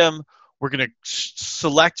 in-game item. We're going to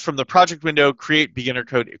select from the project window, create beginner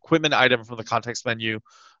code equipment item from the context menu,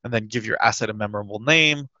 and then give your asset a memorable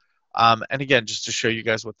name. And again, just to show you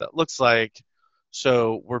guys what that looks like.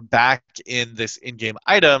 So we're back in this in-game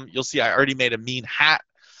item. You'll see I already made a mean hat.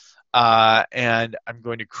 And I'm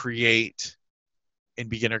going to create, in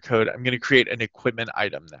beginner code, I'm going to create an equipment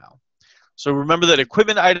item now. So remember that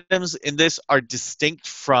equipment items in this are distinct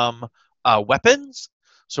from weapons.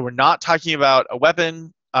 So we're not talking about a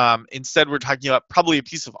weapon. Instead, we're talking about probably a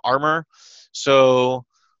piece of armor. So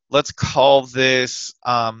let's call this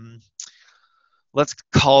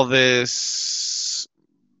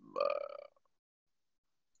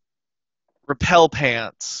repel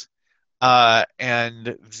pants.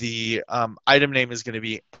 And the item name is going to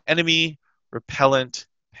be enemy repellent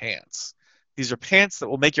pants. These are pants that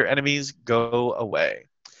will make your enemies go away.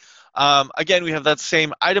 Again, we have that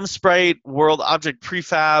same item sprite, world object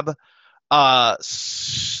prefab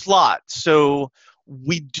slot. So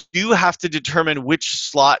we do have to determine which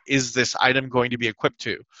slot is this item going to be equipped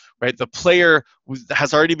to, right? The player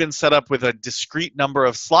has already been set up with a discrete number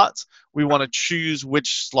of slots. We want to choose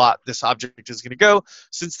which slot this object is going to go.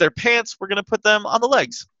 Since they're pants, we're going to put them on the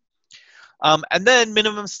legs. And then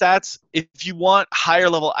minimum stats, if you want higher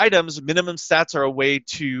level items, minimum stats are a way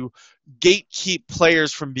to gatekeep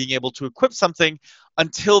players from being able to equip something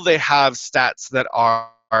until they have stats that are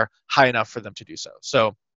high enough for them to do so.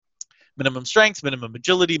 So minimum strength, minimum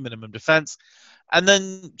agility, minimum defense. And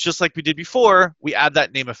then just like we did before, we add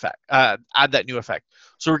that name effect, add that new effect.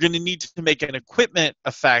 So we're going to need to make an equipment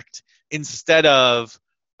effect instead of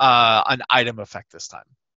an item effect this time.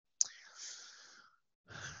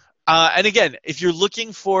 And again, if you're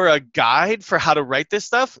looking for a guide for how to write this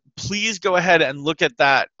stuff, please go ahead and look at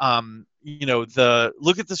that.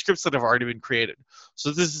 Look at the scripts that have already been created.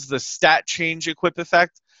 So this is the stat change equip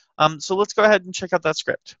effect. So let's go ahead and check out that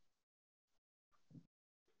script.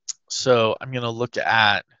 So I'm going to look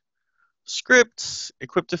at scripts,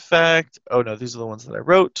 equipped effect. Oh no, these are the ones that I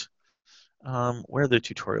wrote. Where are the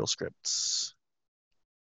tutorial scripts?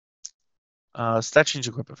 Stat change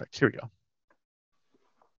equip effect. Here we go.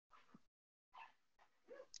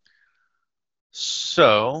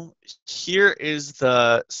 So here is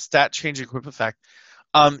the stat change equip effect.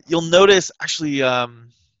 You'll notice, actually, I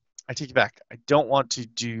take it back. I don't want to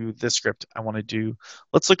do this script. I want to do,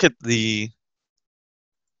 let's look at this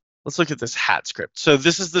hat script. So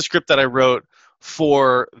this is the script that I wrote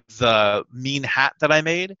for the mean hat that I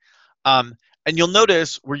made. And you'll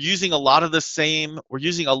notice we're using a lot of the same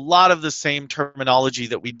terminology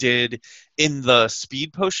that we did in the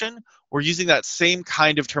speed potion. We're using that same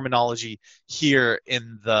kind of terminology here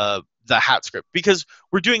in the hat script because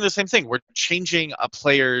we're doing the same thing. We're changing a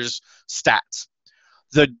player's stats.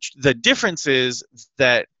 The difference is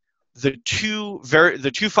that the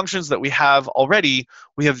two functions that we have already,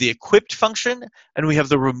 we have the equipped function and we have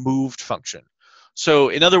the removed function. So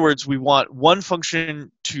in other words, we want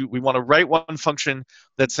to write one function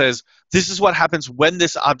that says, this is what happens when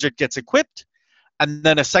this object gets equipped, and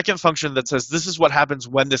then a second function that says, this is what happens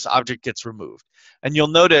when this object gets removed. And you'll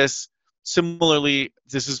notice, similarly,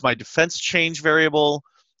 this is my defense change variable.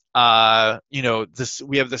 We have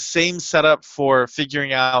the same setup for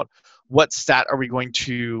figuring out what stat are we going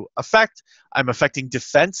to affect. I'm affecting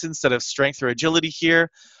defense instead of strength or agility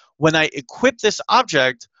here. When I equip this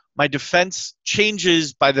object, my defense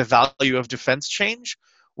changes by the value of defense change.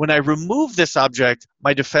 When I remove this object,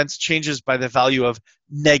 my defense changes by the value of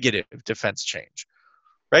negative defense change.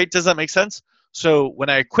 Right? Does that make sense? So when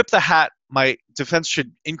I equip the hat, my defense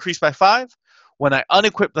should increase by 5. When I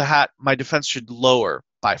unequip the hat, my defense should lower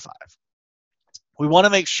by 5. We want to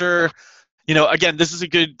make sure Again, this is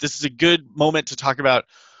a good moment to talk about.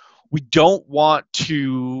 We don't want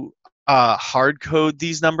to hard code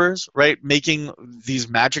these numbers, right? Making these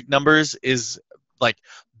magic numbers is like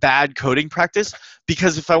bad coding practice,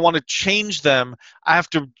 because if I want to change them, I have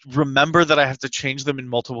to remember that I have to change them in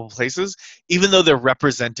multiple places, even though they're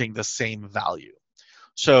representing the same value.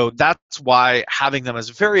 So that's why having them as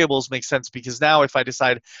variables makes sense, because now if I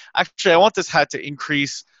decide, actually, I want this hat to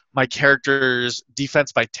increase my character's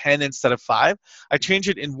defense by 10 instead of 5, I change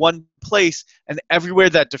it in one place, and everywhere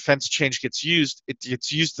that defense change gets used, it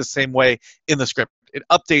gets used the same way in the script. It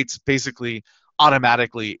updates basically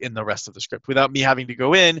automatically in the rest of the script without me having to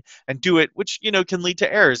go in and do it, which can lead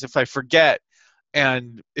to errors if I forget.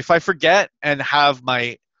 And if I forget and have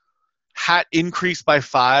my hat increase by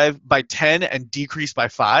 10 and decrease by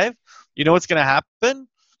 5, you know what's going to happen?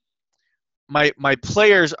 My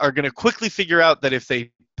players are going to quickly figure out that if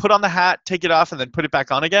they put on the hat, take it off, and then put it back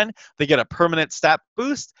on again, they get a permanent stat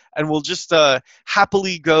boost, and will just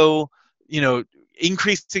happily go,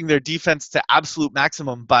 increasing their defense to absolute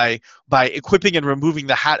maximum by equipping and removing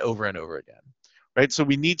the hat over and over again. Right? So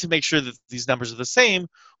we need to make sure that these numbers are the same,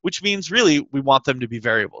 which means really we want them to be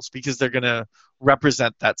variables, because they're going to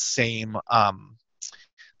represent that same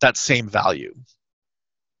value.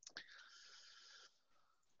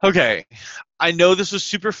 Okay, I know this was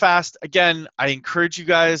super fast. Again, I encourage you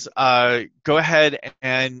guys, go ahead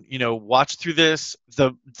and watch through this.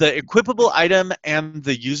 The equipable item and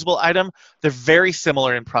the usable item, they're very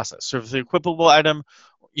similar in process. So for the equipable item,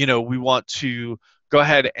 we want to go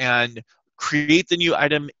ahead and create the new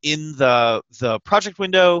item in the project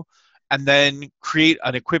window, and then create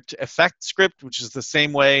an equipped effect script, which is the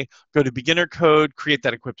same way. Go to beginner code, create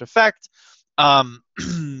that equipped effect,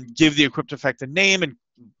 give the equipped effect a name, and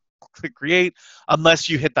click create, unless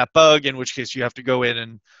you hit that bug, in which case you have to go in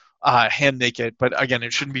and hand make it. But again,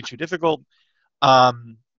 it shouldn't be too difficult.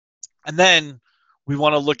 And then we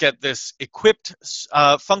want to look at this equipped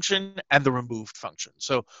function and the removed function.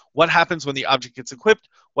 So what happens when the object gets equipped?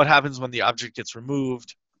 What happens when the object gets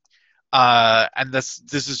removed? And this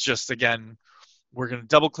is just, again, we're going to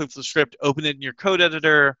double click the script, open it in your code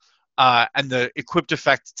editor, and the equipped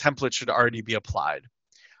effect template should already be applied.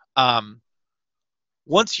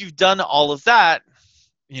 Once you've done all of that,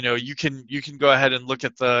 you can go ahead and look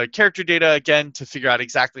at the character data again to figure out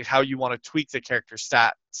exactly how you want to tweak the character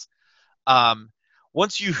stats.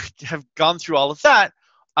 Once you have gone through all of that,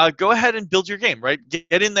 go ahead and build your game, right?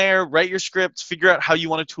 Get in there, write your scripts, figure out how you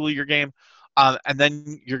want to tool your game, and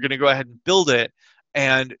then you're going to go ahead and build it.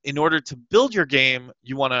 And in order to build your game,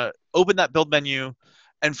 you want to open that build menu.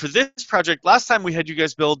 And for this project, last time we had you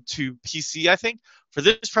guys build to PC, I think. For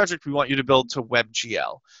this project, we want you to build to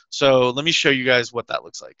WebGL. So let me show you guys what that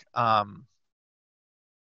looks like.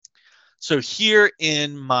 So here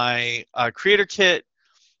in my creator kit,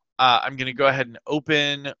 I'm going to go ahead and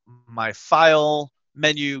open my file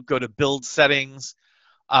menu, go to build settings.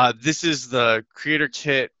 This is the creator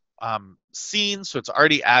kit scene, so it's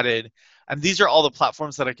already added. And these are all the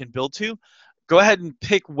platforms that I can build to. Go ahead and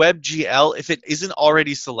pick WebGL. If it isn't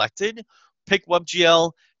already selected, pick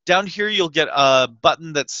WebGL. Down here, you'll get a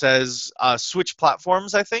button that says switch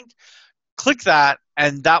platforms, I think. Click that,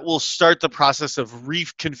 and that will start the process of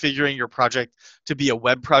reconfiguring your project to be a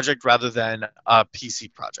web project rather than a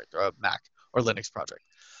PC project or a Mac or Linux project.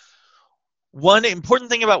 One important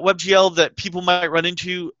thing about WebGL that people might run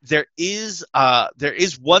into, there is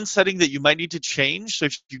one setting that you might need to change. So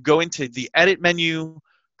if you go into the edit menu,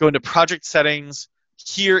 go into project settings,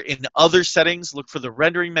 here in other settings, look for the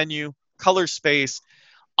rendering menu, color space.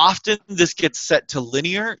 Often this gets set to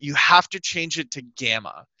linear. You have to change it to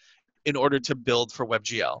gamma in order to build for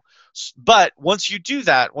WebGL. But once you do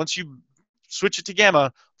that, once you switch it to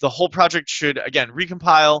gamma, the whole project should, again,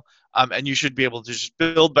 recompile, and you should be able to just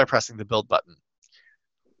build by pressing the build button.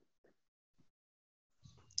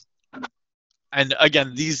 And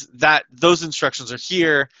again, those instructions are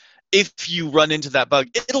here. If you run into that bug,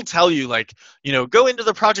 it'll tell you, like, go into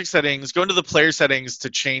the project settings, go into the player settings to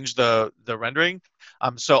change the rendering.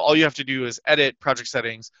 So all you have to do is edit project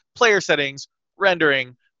settings, player settings,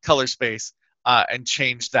 rendering, color space, and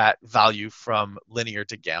change that value from linear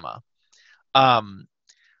to gamma. And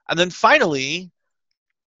then finally,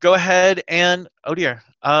 go ahead and, go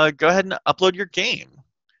ahead and upload your game,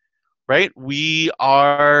 right? We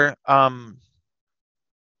are, there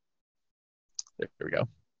we go.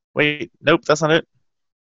 Wait, nope, that's not it.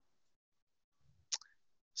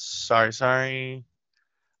 Sorry.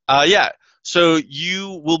 Yeah, so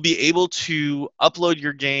you will be able to upload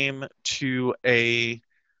your game to a,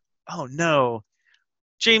 oh no,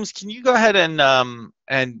 James, can you go ahead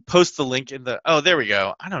and post the link in the? Oh, there we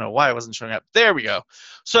go. I don't know why it wasn't showing up. There we go.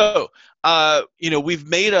 So, we've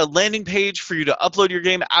made a landing page for you to upload your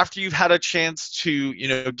game after you've had a chance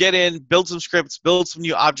to, get in, build some scripts, build some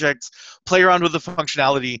new objects, play around with the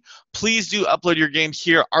functionality. Please do upload your game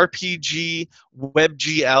here. RPG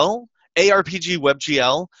WebGL. ARPG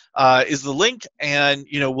WebGL is the link, and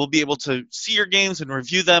we'll be able to see your games and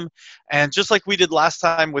review them. And just like we did last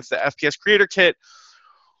time with the FPS Creator Kit,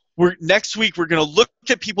 next week we're going to look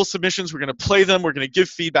at people's submissions. We're going to play them. We're going to give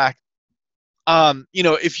feedback. I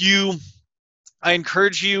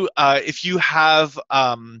encourage you, if you have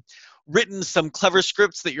written some clever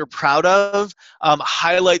scripts that you're proud of,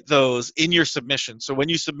 highlight those in your submission. So when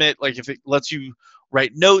you submit, like if it lets you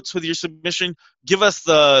write notes with your submission, give us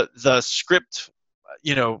the script,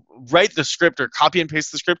 write the script or copy and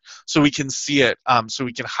paste the script so we can see it, so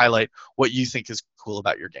we can highlight what you think is cool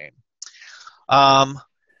about your game.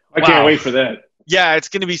 I can't wait for that. Yeah, it's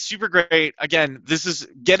going to be super great. Again, this is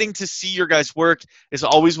getting to see your guys' work is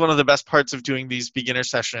always one of the best parts of doing these beginner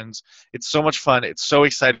sessions. It's so much fun. It's so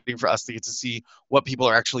exciting for us to get to see what people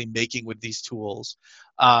are actually making with these tools.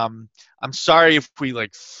 I'm sorry if we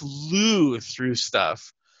flew through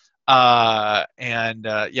stuff. I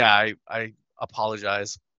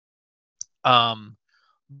apologize.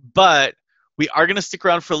 But we are going to stick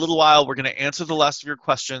around for a little while. We're going to answer the last of your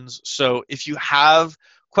questions. So if you have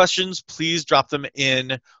questions, please drop them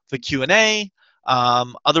in the Q&A.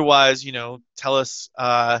 Otherwise, tell us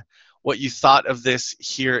what you thought of this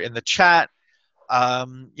here in the chat.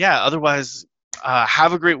 Otherwise,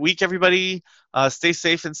 have a great week, everybody. Stay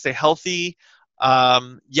safe and stay healthy.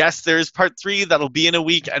 Yes, there is part 3 that'll be in a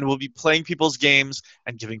week, and we'll be playing people's games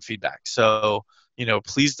and giving feedback. So,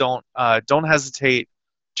 please don't hesitate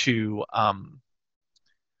to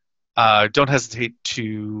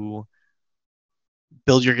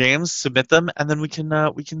build your games, submit them, and then we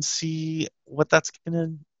can see what that's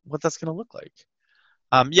gonna look like.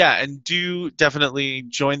 And do definitely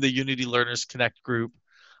join the Unity Learners Connect group,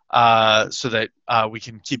 so that we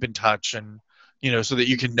can keep in touch, and so that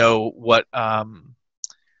you can know what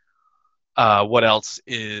else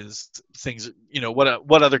is things,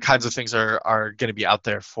 what other kinds of things are going to be out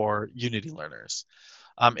there for Unity learners.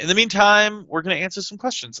 In the meantime, we're going to answer some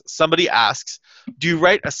questions. Somebody asks, do you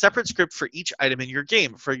write a separate script for each item in your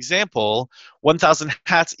game? For example, 1,000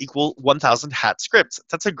 hats equal 1,000 hat scripts.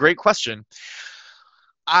 That's a great question.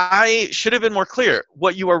 I should have been more clear.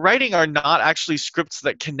 What you are writing are not actually scripts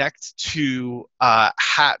that connect to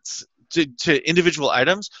hats, to individual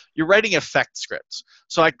items. You're writing effect scripts.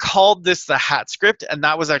 So I called this the hat script, and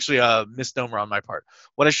that was actually a misnomer on my part.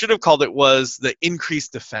 What I should have called it was the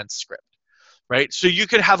increased defense script. Right? So you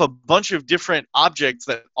could have a bunch of different objects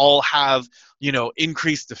that all have,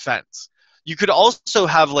 increased defense. You could also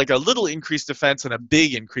have a little increased defense and a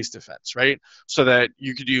big increased defense, right? So that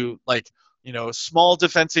you could do small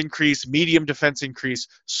defense increase, medium defense increase,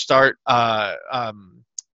 start,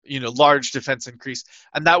 large defense increase,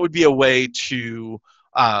 and that would be a way to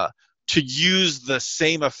use the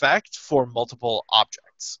same effect for multiple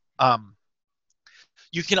objects.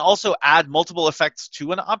 You can also add multiple effects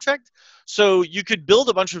to an object. So you could build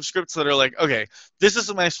a bunch of scripts that are like, okay, this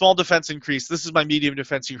is my small defense increase, this is my medium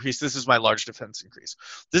defense increase, this is my large defense increase.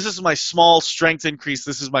 This is my small strength increase,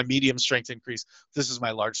 this is my medium strength increase, this is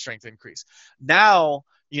my large strength increase. Now,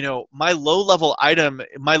 my low-level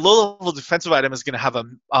defensive item is going to have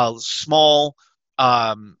a small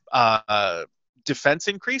defense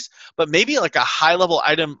increase, but maybe a high-level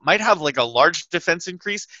item might have a large defense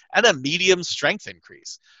increase and a medium strength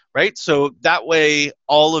increase, right? So that way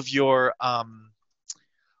all of your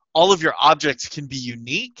objects can be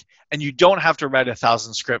unique, and you don't have to write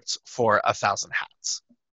 1,000 scripts for 1,000 hats.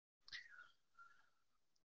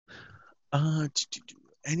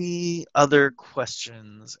 Any other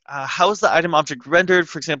questions? How is the item object rendered?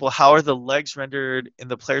 For example, how are the legs rendered in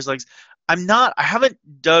the player's legs? I haven't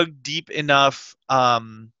dug deep enough. I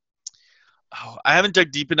haven't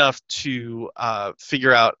dug deep enough to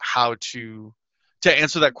figure out how to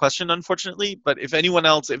answer that question, unfortunately. But if any of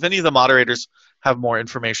the moderators have more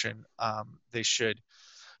information, they should.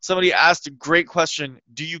 Somebody asked a great question.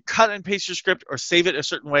 Do you cut and paste your script or save it a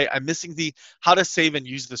certain way? I'm missing the how to save and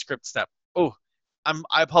use the script step. Oh,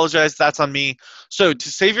 I apologize. That's on me. So to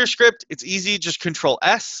save your script, it's easy. Just Control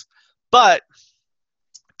S. But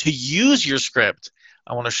to use your script,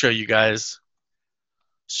 I want to show you guys.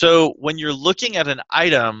 So when you're looking at an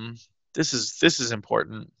item, this is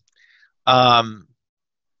important. I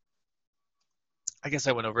guess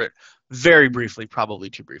I went over it very briefly,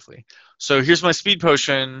 probably too briefly. So here's my speed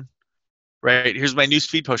potion. right? Here's my new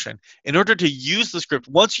speed potion. In order to use the script,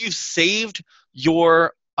 once you've saved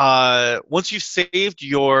your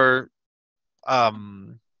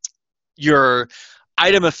your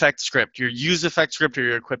item effect script, your use effect script, or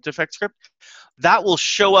your equipped effect script, that will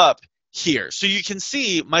show up here. So you can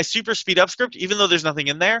see my super speed up script, even though there's nothing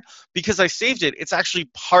in there, because I saved it, it's actually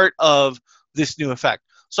part of this new effect.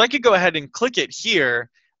 So I could go ahead and click it here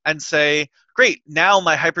and say, great, now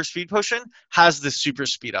my hyper speed potion has this super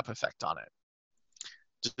speed up effect on it.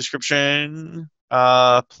 Description,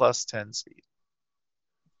 plus 10 speed.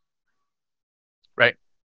 Right.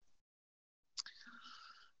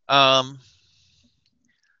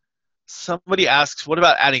 Somebody asks, what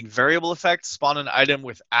about adding variable effects, spawn an item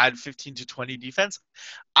with add 15 to 20 defense?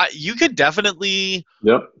 You could definitely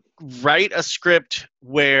write a script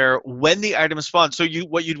where when the item is spawned, so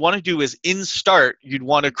what you'd want to do is in start, you'd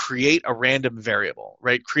want to create a random variable,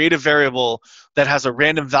 right? Create a variable that has a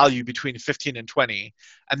random value between 15 and 20,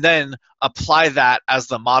 and then apply that as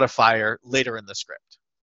the modifier later in the script.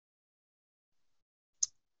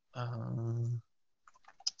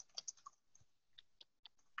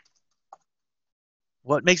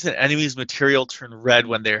 What makes an enemy's material turn red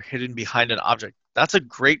when they're hidden behind an object? That's a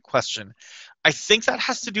great question. I think that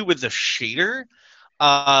has to do with the shader.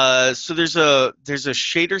 So there's a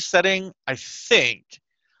shader setting. I think.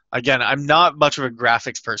 Again, I'm not much of a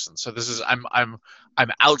graphics person, so this is I'm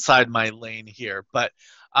outside my lane here. But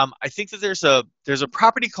I think that there's a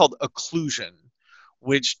property called occlusion,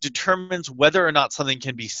 which determines whether or not something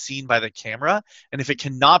can be seen by the camera. And if it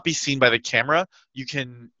cannot be seen by the camera, you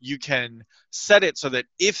can set it so that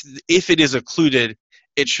if it is occluded,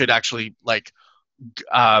 it should actually like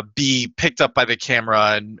be picked up by the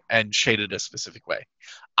camera and shaded a specific way.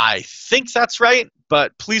 I think that's right,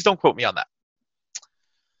 but please don't quote me on that.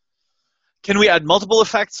 Can we add multiple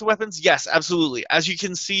effects to weapons? Yes, absolutely. As you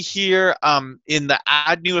can see here in the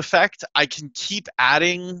add new effect, I can keep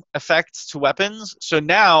adding effects to weapons. So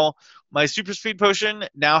now my super speed potion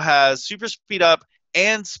now has super speed up,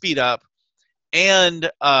 and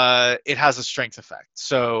it has a strength effect.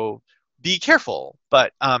 So be careful,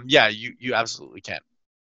 but yeah, you absolutely can.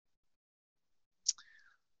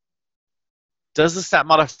 Does the stat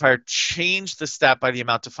modifier change the stat by the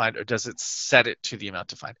amount defined, or does it set it to the amount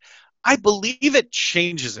defined? I believe it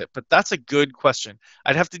changes it, but that's a good question.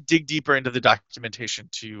 I'd have to dig deeper into the documentation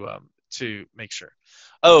to make sure.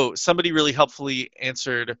 Oh, somebody really helpfully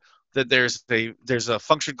answered that there's a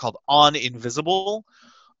function called onInvisible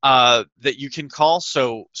that you can call.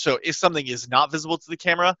 So if something is not visible to the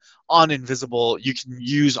camera, onInvisible, you can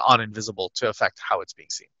use onInvisible to affect how it's being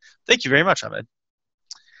seen. Thank you very much, Ahmed.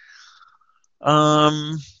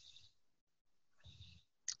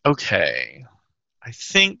 Okay, I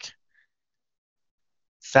think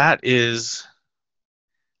that is,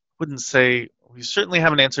 wouldn't say, we certainly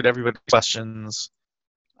haven't answered everybody's questions.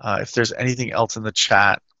 If there's anything else in the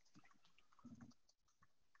chat.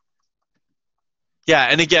 Yeah,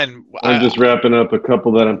 and again, I'm just wrapping up a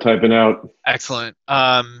couple that I'm typing out. Excellent.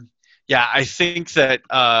 Yeah, I think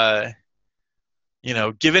that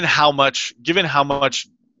given how much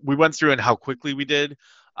we went through and how quickly we did,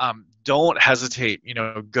 don't hesitate.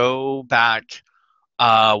 Go back,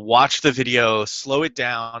 watch the video, slow it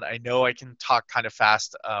down. I know I can talk kind of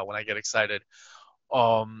fast when I get excited.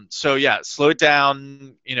 So yeah, slow it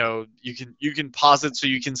down. You can pause it so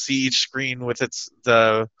you can see each screen with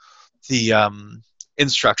the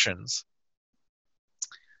instructions.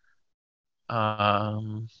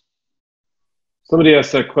 Somebody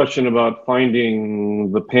asked that question about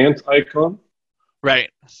finding the pants icon. Right.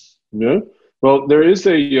 Yeah. Well, there is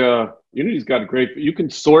Unity's got a great. You can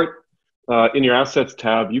sort in your assets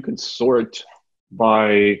tab. You can sort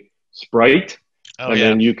by sprite,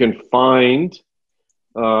 then you can find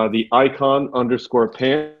the icon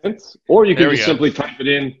 _pants, or you can just simply type it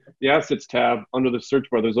in the assets tab under the search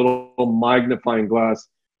bar. There's a little magnifying glass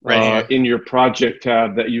in your project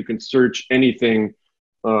tab that you can search anything,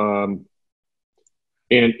 and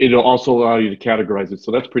it'll also allow you to categorize it.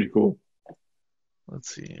 So that's pretty cool.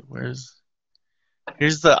 Let's see.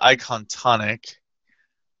 Here's the icon tonic.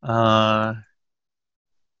 There's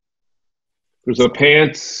a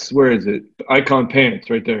pants. Where is it? Icon pants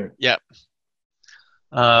right there. Yep.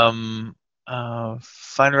 Find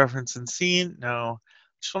reference and scene. No.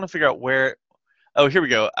 Just want to figure out where. Oh, here we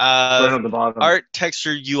go. Right on the bottom. Art,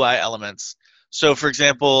 texture, UI elements. So, for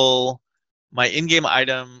example, my in-game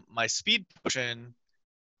item, my speed potion,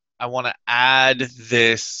 I want to add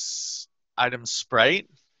this item sprite,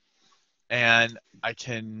 and I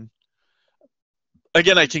can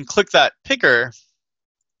click that picker,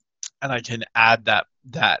 and I can add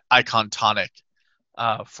that icon tonic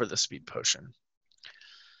for the speed potion.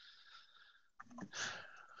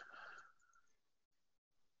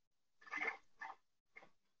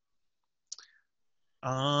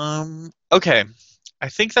 Okay, I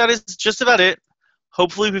think that is just about it.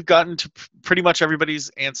 Hopefully we've gotten to pretty much everybody's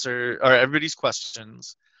answer or everybody's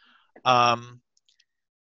questions. Yeah,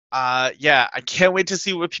 I can't wait to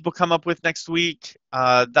see what people come up with next week.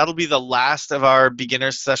 That'll be the last of our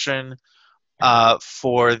beginner session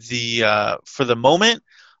for the moment.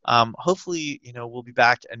 Hopefully, we'll be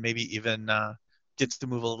back and maybe even get to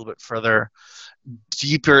move a little bit further,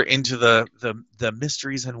 deeper into the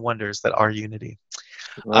mysteries and wonders that are Unity.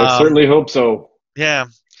 I certainly hope so. Yeah.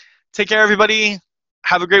 Take care, everybody.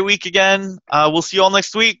 Have a great week again. We'll see you all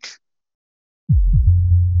next week.